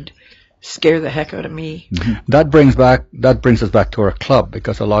that would scare the heck out of me. That brings us back to our club,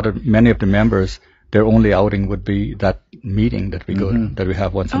 because many of the members, their only outing would be that meeting that we go to, that we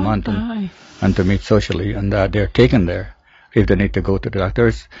have once a month, and to meet socially, and they're taken there if they need to go to the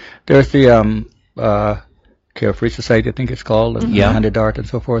doctors. There's the Carefree Society, I think it's called, and Handy Dart and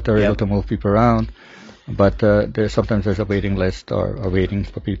so forth. They're able to move people around, but sometimes there's a waiting list or waiting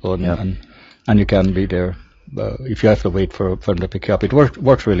for people, and you can be there if you have to wait for them to pick you up. It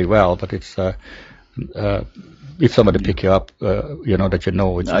works really well, but it's if somebody pick you up, that you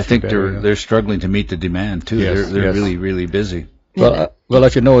know. I think they're struggling to meet the demand too. Yes, they're really, really busy. Well,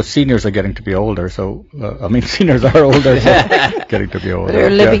 as you know, seniors are getting to be older. So, seniors are older, getting to be older. They're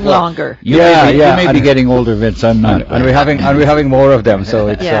living longer. You may be getting older, Vince. I'm not. And we're having more of them. So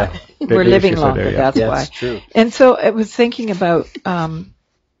it's we're living longer. That's why. That's true. And so I was thinking about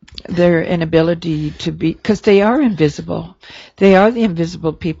their inability to be, because they are invisible. They are the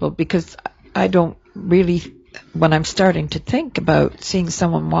invisible people, because I don't really, when I'm starting to think about seeing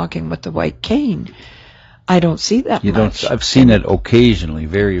someone walking with a white cane, I don't see that much. I've seen it occasionally,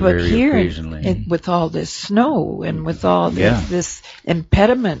 very, but very here, occasionally. with all this snow and with all this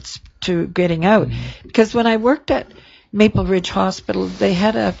impediments to getting out. Because when I worked at Maple Ridge Hospital, they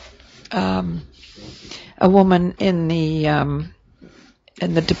had a woman in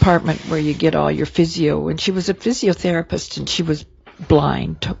the department where you get all your physio, and she was a physiotherapist, and she was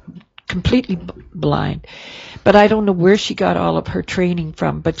blind, completely blind. But I don't know where she got all of her training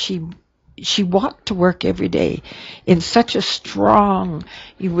from, but she walked to work every day in such a strong,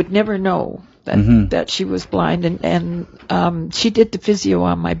 you would never know that she was blind. And she did the physio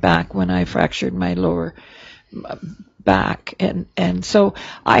on my back when I fractured my lower back. And so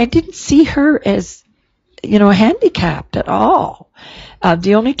I didn't see her as, handicapped at all.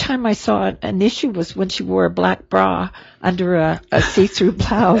 The only time I saw an issue was when she wore a black bra under a see-through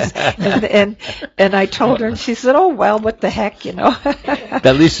blouse, and I told her, and she said, "Oh well, what the heck,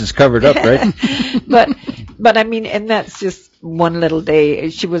 At least it's covered up, right? but I mean, and that's just one little day.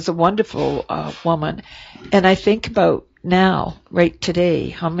 She was a wonderful woman, and I think about now, right today,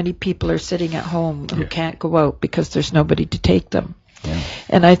 how many people are sitting at home who can't go out because there's nobody to take them,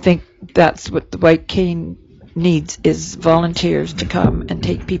 and I think that's what the White Cane needs, is volunteers to come and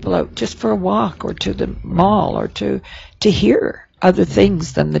take people out just for a walk, or to the mall, or to hear other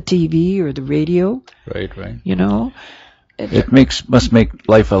things than the TV or the radio. Right. It must make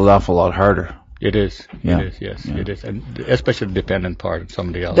life an awful lot harder. It is. Yeah. It is. Yes, it is, and especially the dependent part of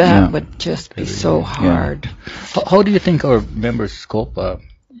somebody else. That would just be so hard. How do you think our members cope,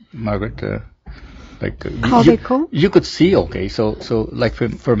 Margaret? How they cope? You could see, okay. So like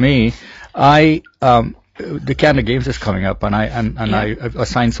for me, the Canada Games is coming up, and I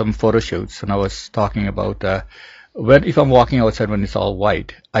assigned some photo shoots, and I was talking about if I'm walking outside when it's all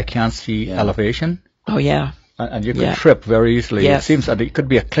white, I can't see elevation. Oh yeah. And you could trip very easily. Yes. It seems that it could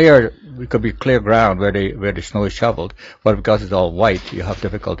be clear ground where the snow is shoveled, but because it's all white, you have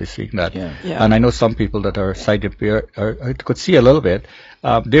difficulty seeing that. Yeah. And I know some people that are sight impaired could see a little bit.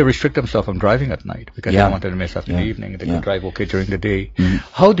 They restrict themselves from driving at night because they don't want to miss up in the evening. They can drive okay during the day.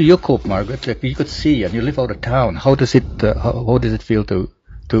 How do you cope, Margaret? Like, you could see, and you live out of town. How does it feel to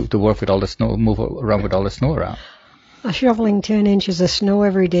work with all the snow, move around with all the snow around? Shoveling 10 inches of snow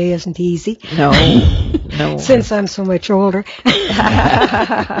every day isn't easy. No. Since I'm so much older. Than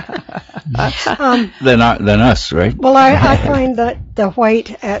us, right? Well, I find that the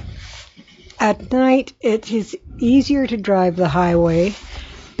white at night, it is easier to drive the highway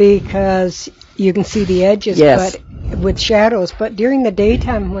because you can see the edges, but with shadows. But during the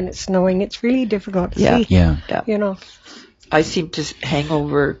daytime when it's snowing, it's really difficult to see. Yeah. I seem to hang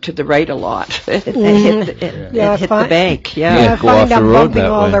over to the right a lot and hit the bank. I find I'm bumping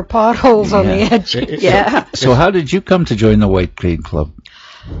all their potholes on the edge. So how did you come to join the White Cane Club?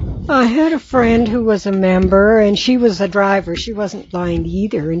 I had a friend who was a member, and she was a driver. She wasn't blind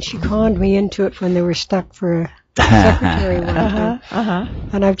either, and she conned me into it when they were stuck for a secretary one time.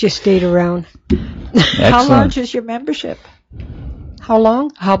 And I've just stayed around. How large is your membership? How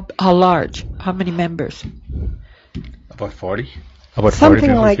long? How large? How many members? About 40.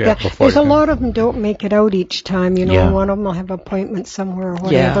 Something like that. There's a lot of them don't make it out each time. One of them will have appointments somewhere or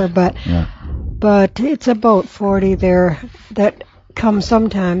whatever. But it's about 40 there that come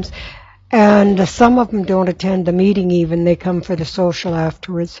sometimes. And some of them don't attend the meeting even. They come for the social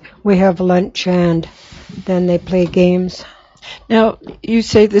afterwards. We have lunch and then they play games. Now, you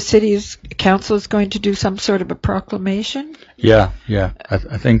say the city's council is going to do some sort of a proclamation? Yeah.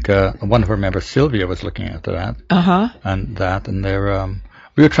 I think one of our members, Sylvia, was looking at that. And they're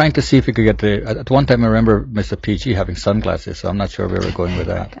we were trying to see if we could get at one time I remember Mr. PG having sunglasses, so I'm not sure where we're going with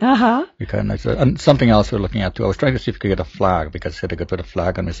that. And something else we're looking at too. I was trying to see if we could get a flag, because they could put a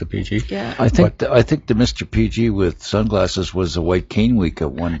flag on Mr. PG. Yeah. I think the Mr. PG with sunglasses was a White Cane Week at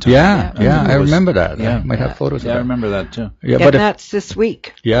one time. Yeah, I remember that. I might have photos of that. I remember that too. Yeah, but that's this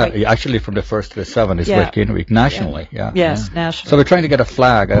week. Yeah, actually from the 1st to the 7th is White Cane Week nationally. Yes, nationally. So we're trying to get a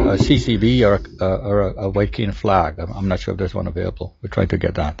flag, a CCB or a White Cane flag. I'm not sure if there's one available. We're trying to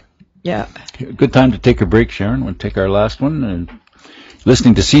get that. Yeah. Good time to take a break, Sharon. We'll take our last one. And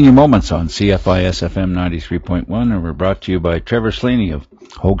listening to Senior Moments on CFIS FM 93.1, and we're brought to you by Trevor Slaney of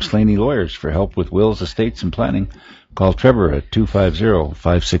Hogue Slaney Lawyers. For help with wills, estates, and planning, call Trevor at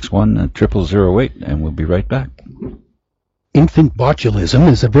 250-561-0008, and we'll be right back. Infant botulism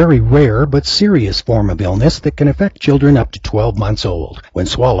is a very rare but serious form of illness that can affect children up to 12 months old. When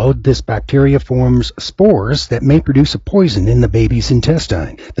swallowed, this bacteria forms spores that may produce a poison in the baby's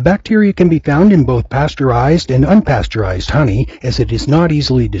intestine. The bacteria can be found in both pasteurized and unpasteurized honey, as it is not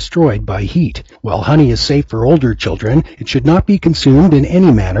easily destroyed by heat. While honey is safe for older children, it should not be consumed in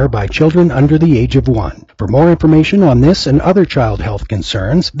any manner by children under the age of 1. For more information on this and other child health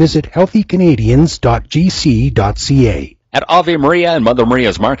concerns, visit healthycanadians.gc.ca. At Ave Maria and Mother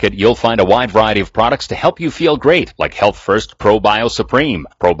Maria's Market, you'll find a wide variety of products to help you feel great, like Health First ProBio Supreme.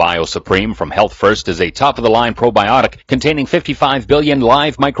 ProBio Supreme from Health First is a top-of-the-line probiotic containing 55 billion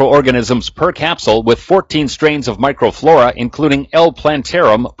live microorganisms per capsule with 14 strains of microflora, including L.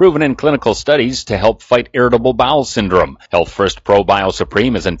 plantarum, proven in clinical studies to help fight irritable bowel syndrome. Health First ProBio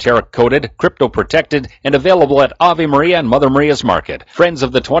Supreme is enteric-coated, crypto-protected, and available at Ave Maria and Mother Maria's Market. Friends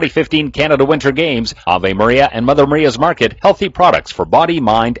of the 2015 Canada Winter Games, Ave Maria and Mother Maria's Market, healthy products for body,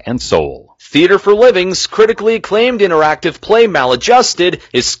 mind, and soul. Theatre for Living's critically acclaimed interactive play Maladjusted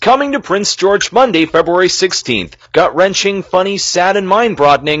is coming to Prince George Monday, February 16th. Gut-wrenching, funny, sad, and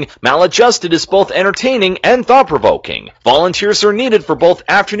mind-broadening, Maladjusted is both entertaining and thought-provoking. Volunteers are needed for both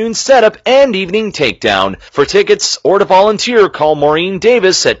afternoon setup and evening takedown. For tickets or to volunteer, call Maureen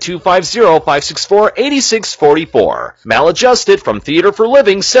Davis at 250-564-8644. Maladjusted from Theatre for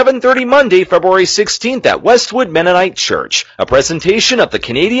Living, 7:30 Monday, February 16th at Westwood Mennonite Church. A presentation of the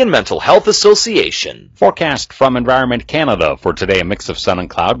Canadian Mental Health Association. Forecast from Environment Canada for today: a mix of sun and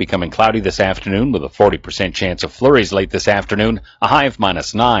cloud, becoming cloudy this afternoon with a 40% chance of flurries late this afternoon, a high of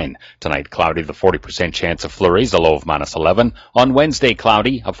 -9. Tonight, cloudy, the 40% chance of flurries, a low of -11. On Wednesday,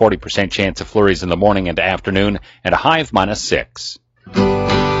 cloudy, a 40% chance of flurries in the morning and afternoon, and a high of -6.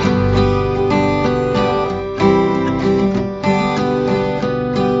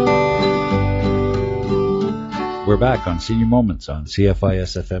 We're back on Senior Moments on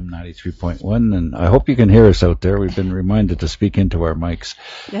CFIS FM 93.1, and I hope you can hear us out there. We've been reminded to speak into our mics.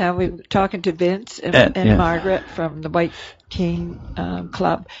 Yeah, we're talking to Vince and Margaret from the White Cane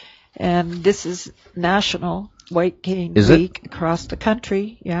Club, and this is National White Cane Week across the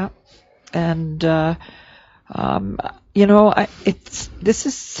country. Yeah, and this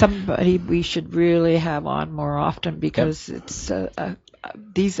is somebody we should really have on more often, because it's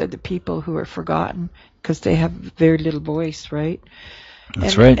these are the people who are forgotten because they have very little voice, right?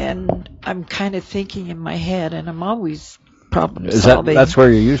 That's right. And I'm kind of thinking in my head, and I'm always problem solving. That's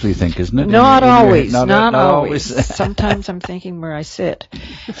where you usually think, isn't it? Not always. Not always. Sometimes I'm thinking where I sit.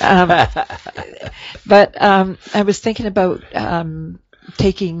 But I was thinking about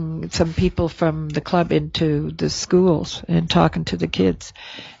taking some people from the club into the schools and talking to the kids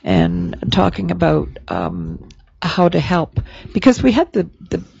and talking about how to help, because we had the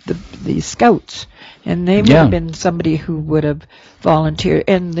scouts, and they would have been somebody who would have volunteered,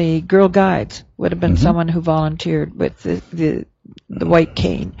 and the Girl Guides would have been someone who volunteered with the White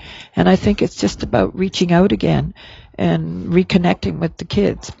Cane. And I think it's just about reaching out again and reconnecting with the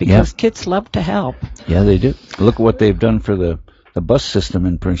kids, because kids love to help. Yeah, they do. Look at what they've done for the bus system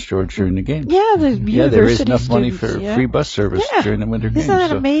in Prince George during the games. Yeah, the university there is enough money students, for free bus service during the winter games. Isn't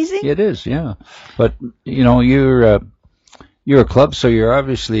that amazing? It is, yeah. But you're a club, so you're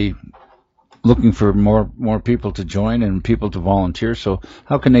obviously looking for more people to join and people to volunteer. So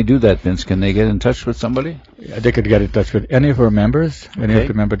how can they do that, Vince? Can they get in touch with somebody? They could get in touch with any of our members, any of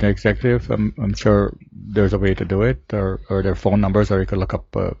the members of the executive. I'm sure there's a way to do it, or their phone numbers, or you could look up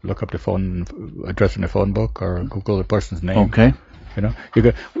the phone address in the phone book, or Google the person's name. Okay.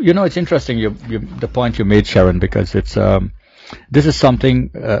 It's interesting the point you made, Sharon, because it's this is something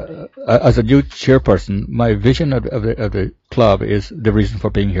as a youth chairperson, my vision of the club is the reason for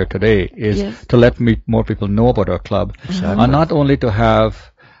being here today is to let more people know about our club, and not only to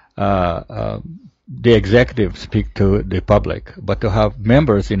have the executive speak to the public, but to have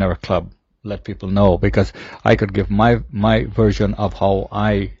members in our club let people know, because I could give my version of how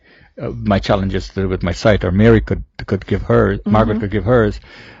my challenges with my site, or Mary could give hers, Margaret could give hers.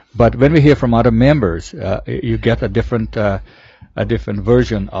 But when we hear from other members, you get a different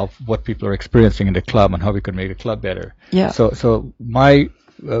version of what people are experiencing in the club and how we can make the club better. Yeah. So my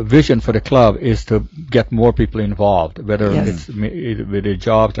vision for the club is to get more people involved, whether it's with their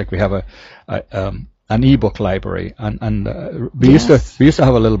jobs, like we have a an ebook library, and we used to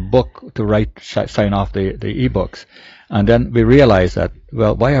have a little book to sign off the ebooks. And then we realized that,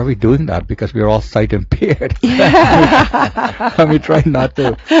 well, why are we doing that? Because we're all sight impaired. And we try not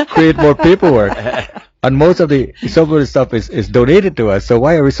to create more paperwork. And most of the stuff is donated to us. So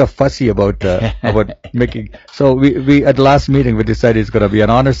why are we so fussy about making? So we at the last meeting we decided it's going to be an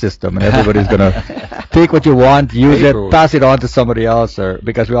honor system, and everybody's going to take what you want, use it, pass it on to somebody else,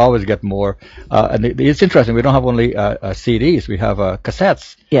 because we always get more. And it's interesting. We don't have only CDs. We have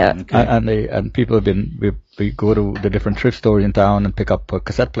cassettes. Yeah. Okay. And people have been. We go to the different thrift stores in town and pick up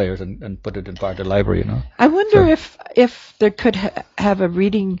cassette players and put it in part of the library. I wonder if there could have a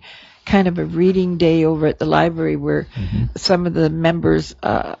reading day over at the library where some of the members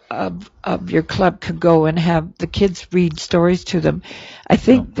of your club could go and have the kids read stories to them. I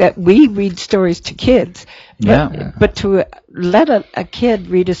think that we read stories to kids, but to let a kid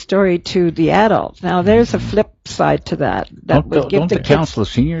read a story to the adults. Now, there's a flip side to that. Don't the council of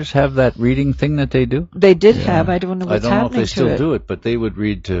seniors have that reading thing that they do? They did have. I don't know what's happening to it. I don't know if they still do it, but they would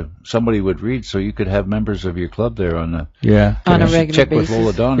read somebody would read, so you could have members of your club there on a regular check basis. with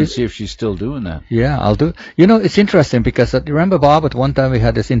Lola Dawn and see if she's still doing that. Yeah, I'll do. It's interesting because remember, Bob, at one time we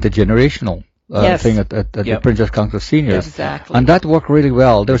had this intergenerational thing at the Prince George Council of Seniors. Exactly. And that worked really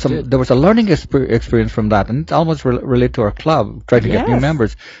well. There was a learning experience from that, and it almost related to our club, trying to get new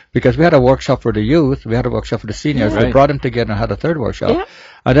members, because we had a workshop for the youth, we had a workshop for the seniors, we brought them together and had a third workshop.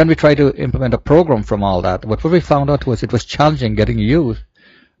 And then we tried to implement a program from all that. But what we found out was it was challenging getting youth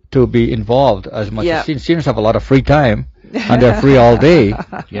to be involved as much as seniors have a lot of free time. And they're free all day,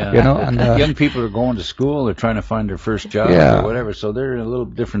 And young people are going to school; they're trying to find their first job or whatever. So they're in a little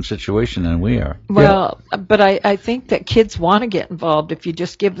different situation than we are. Well, but I think that kids want to get involved if you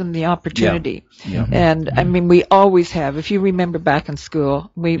just give them the opportunity. And I mean, we always have. If you remember back in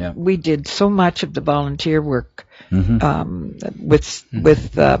school, we did so much of the volunteer work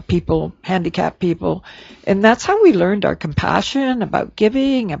with people, handicapped people, and that's how we learned our compassion about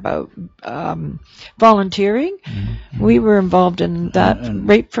giving, about volunteering. We were involved in that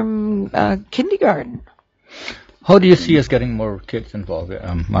right from kindergarten. How do you see us getting more kids involved,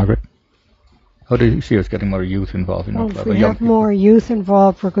 Margaret? How do you see us getting more youth involved in our club? If we have more youth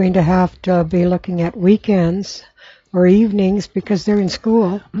involved, we're going to have to be looking at weekends or evenings because they're in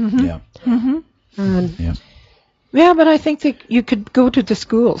school. Yeah, but I think that you could go to the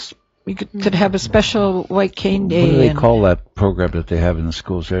schools. You could have a special White Cane Day. What do they call that program that they have in the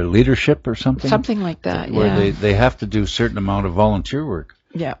schools? There, leadership or something? Something like that, where they have to do a certain amount of volunteer work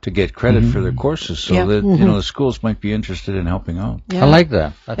to get credit for their courses, so that the schools might be interested in helping out. I like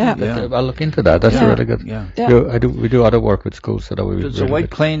that. I think I'll look into that. That's really good. We do other work with schools so that we. Does the White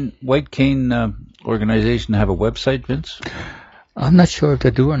Cane organization have a website, Vince? I'm not sure if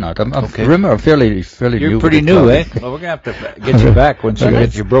they do or not. Remember, I'm fairly new. You're pretty new, eh? Well, we're going to have to get you back once you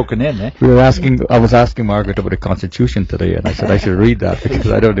get you broken in, eh? I was asking Margaret about the Constitution today, and I said I should read that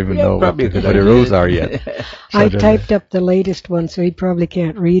because I don't even know what the rules are yet. I typed up the latest one, so he probably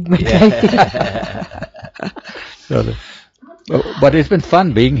can't read my typing. But it's been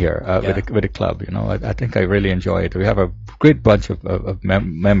fun being here with the club. I think I really enjoy it. We have a great bunch of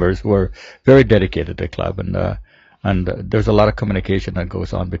members who are very dedicated to the club, and there's a lot of communication that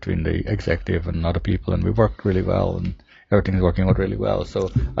goes on between the executive and other people, and we work really well, and everything's working out really well. So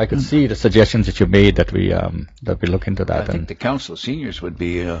I could see the suggestions that you made that we look into that. I think the Council of Seniors would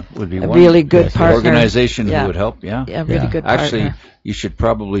be a really good partner. Organization who would help. Yeah, really good partner. Actually, you should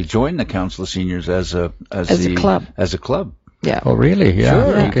probably join the Council of Seniors as a club. Yeah. Oh, really? Yeah.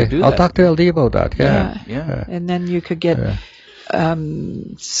 Sure. Okay. I'll talk to LD about that. Yeah. And then you could get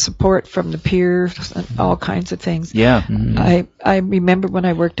support from the peers and all kinds of things. Yeah. I remember when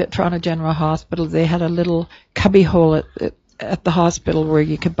I worked at Toronto General Hospital, they had a little cubby hole at the hospital where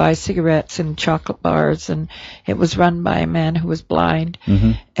you could buy cigarettes and chocolate bars, and it was run by a man who was blind.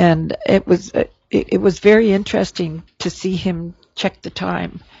 And it was very interesting to see him check the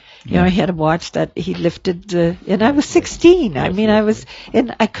time. He had to watch that he lifted and I was 16. I mean,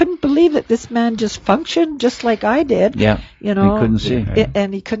 I couldn't believe it. This man just functioned just like I did. Yeah. He couldn't see.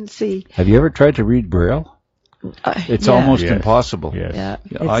 And he couldn't see. Have you ever tried to read Braille? It's almost impossible. Yes.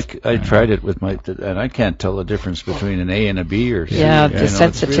 Yeah. I tried it with and I can't tell the difference between an A and a B or C. Yeah, the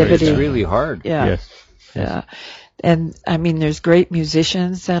sensitivity. It's really hard. Yeah. Yes. Yeah. And I mean, there's great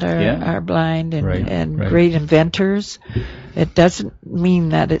musicians that are blind and great inventors. It doesn't mean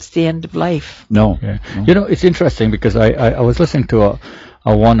that it's the end of life. No. No. It's interesting because I was listening to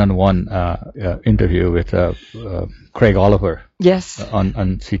a one-on-one interview with Craig Oliver. Yes. On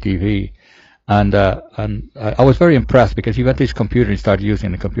CTV. And I was very impressed because he went to his computer and started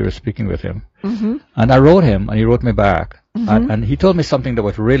using the computer, speaking with him. Mm-hmm. And I wrote him, and he wrote me back. Mm-hmm. And he told me something that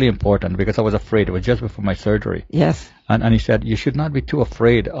was really important because I was afraid. It was just before my surgery. Yes. And he said, you should not be too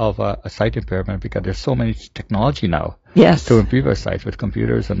afraid of a sight impairment because there's so many technology now. Yes. To improve our sight with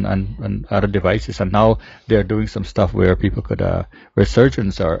computers and other devices. And now they're doing some stuff where people could, where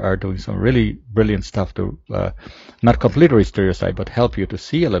surgeons are doing some really brilliant stuff to not completely restore your sight, but help you to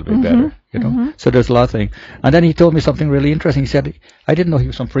see a little bit better. You know. Mm-hmm. So there's a lot of things. And then he told me something really interesting. He said, I didn't know he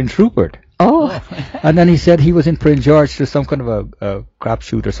was from Prince Rupert. Oh. And then he said he was in Prince George to some kind of a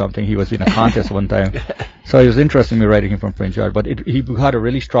crapshoot or something. He was in a contest one time. So it was interesting me writing him from Prince George. But he had a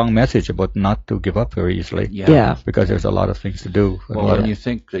really strong message about not to give up very easily. Yeah. Because there's a lot of things to do. Well, when you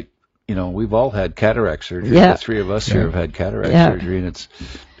think that, you know, we've all had cataract surgery. Yeah. The three of us here have had cataract surgery, and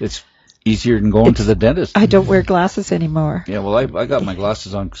it's easier than going to the dentist. I don't wear glasses anymore. Yeah, well, I got my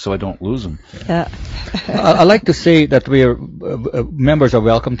glasses on so I don't lose them. Yeah. I like to say that we are members are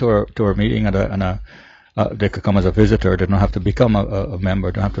welcome to our meeting, and they could come as a visitor. They don't have to become a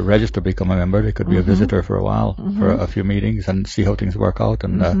member. They don't have to register to become a member. They could be a visitor for a while, for a few meetings, and see how things work out,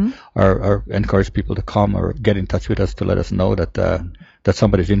 and or encourage people to come or get in touch with us to let us know that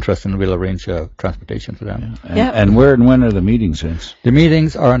somebody's interested, and we'll arrange transportation for them. Yeah. And where and when are the meetings, Vince? The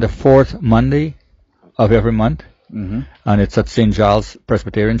meetings are on the fourth Monday of every month. Mm-hmm. And it's at St. Giles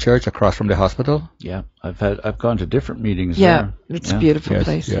Presbyterian Church across from the hospital. Yeah, I've gone to different meetings there. It's a beautiful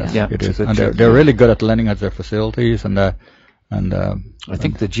place. Yes, it is. And they're really good at lending us their facilities, and I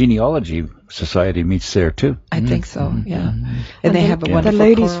think the Genealogy Society meets there too. I think so. Yeah, and they have a wonderful. The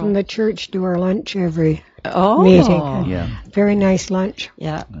ladies from the church do our lunch every meeting. Yeah, very nice lunch.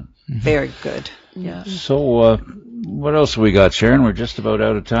 Yeah, very good. Yeah. So, what else have we got, Sharon? We're just about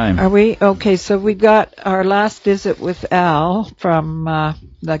out of time. Are we? Okay, so we got our last visit with Al from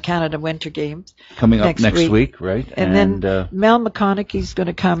the Canada Winter Games. Coming up next week, right? And then Mel McConaughey's going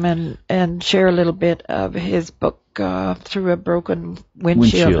to come and share a little bit of his book, Through a Broken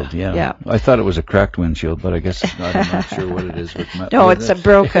Windshield. Yeah. I thought it was a cracked windshield, but I guess I'm not sure what it is. No, it's a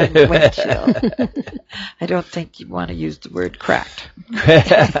broken windshield. I don't think you want to use the word cracked.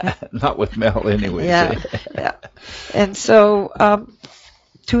 Not with Mel anyway. Yeah. And so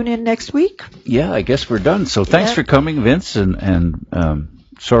tune in next week. Yeah, I guess we're done. So thanks for coming, Vince, and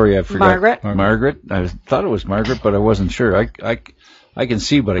sorry I forgot. Margaret. I thought it was Margaret, but I wasn't sure. I can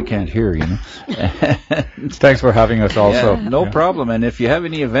see, but I can't hear, you know. Thanks for having us also. Yeah, no problem. And if you have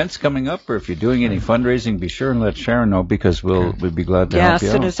any events coming up, or if you're doing any fundraising, be sure and let Sharon know, because we'll be glad to help you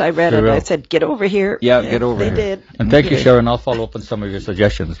out. As soon as I read it, I said, get over here. Yeah, get over here. They did. And thank you, Sharon. I'll follow up on some of your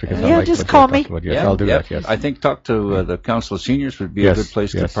suggestions, because I like just call me. Yes, I'll do that, yes. I think talk to the Council of Seniors would be a good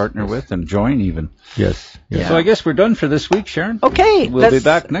place to partner with and join even. Yes. So I guess we're done for this week, Sharon. Okay. We'll be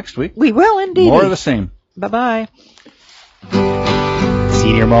back next week. We will indeed. More of the same. Bye-bye.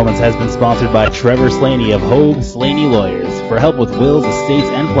 Senior Moments has been sponsored by Trevor Slaney of Hogue Slaney Lawyers. For help with wills, estates,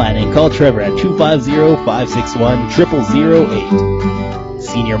 and planning, call Trevor at 250-561-0008.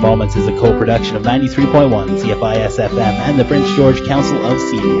 Senior Moments is a co-production of 93.1 CFIS FM and the Prince George Council of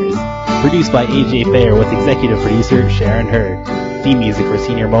Seniors. Produced by AJ Feyer with executive producer Sharon Hurd. Theme music for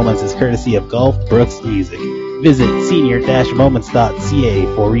Senior Moments is courtesy of Gulf Brooks Music. Visit senior-moments.ca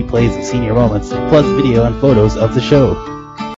for replays of Senior Moments, plus video and photos of the show.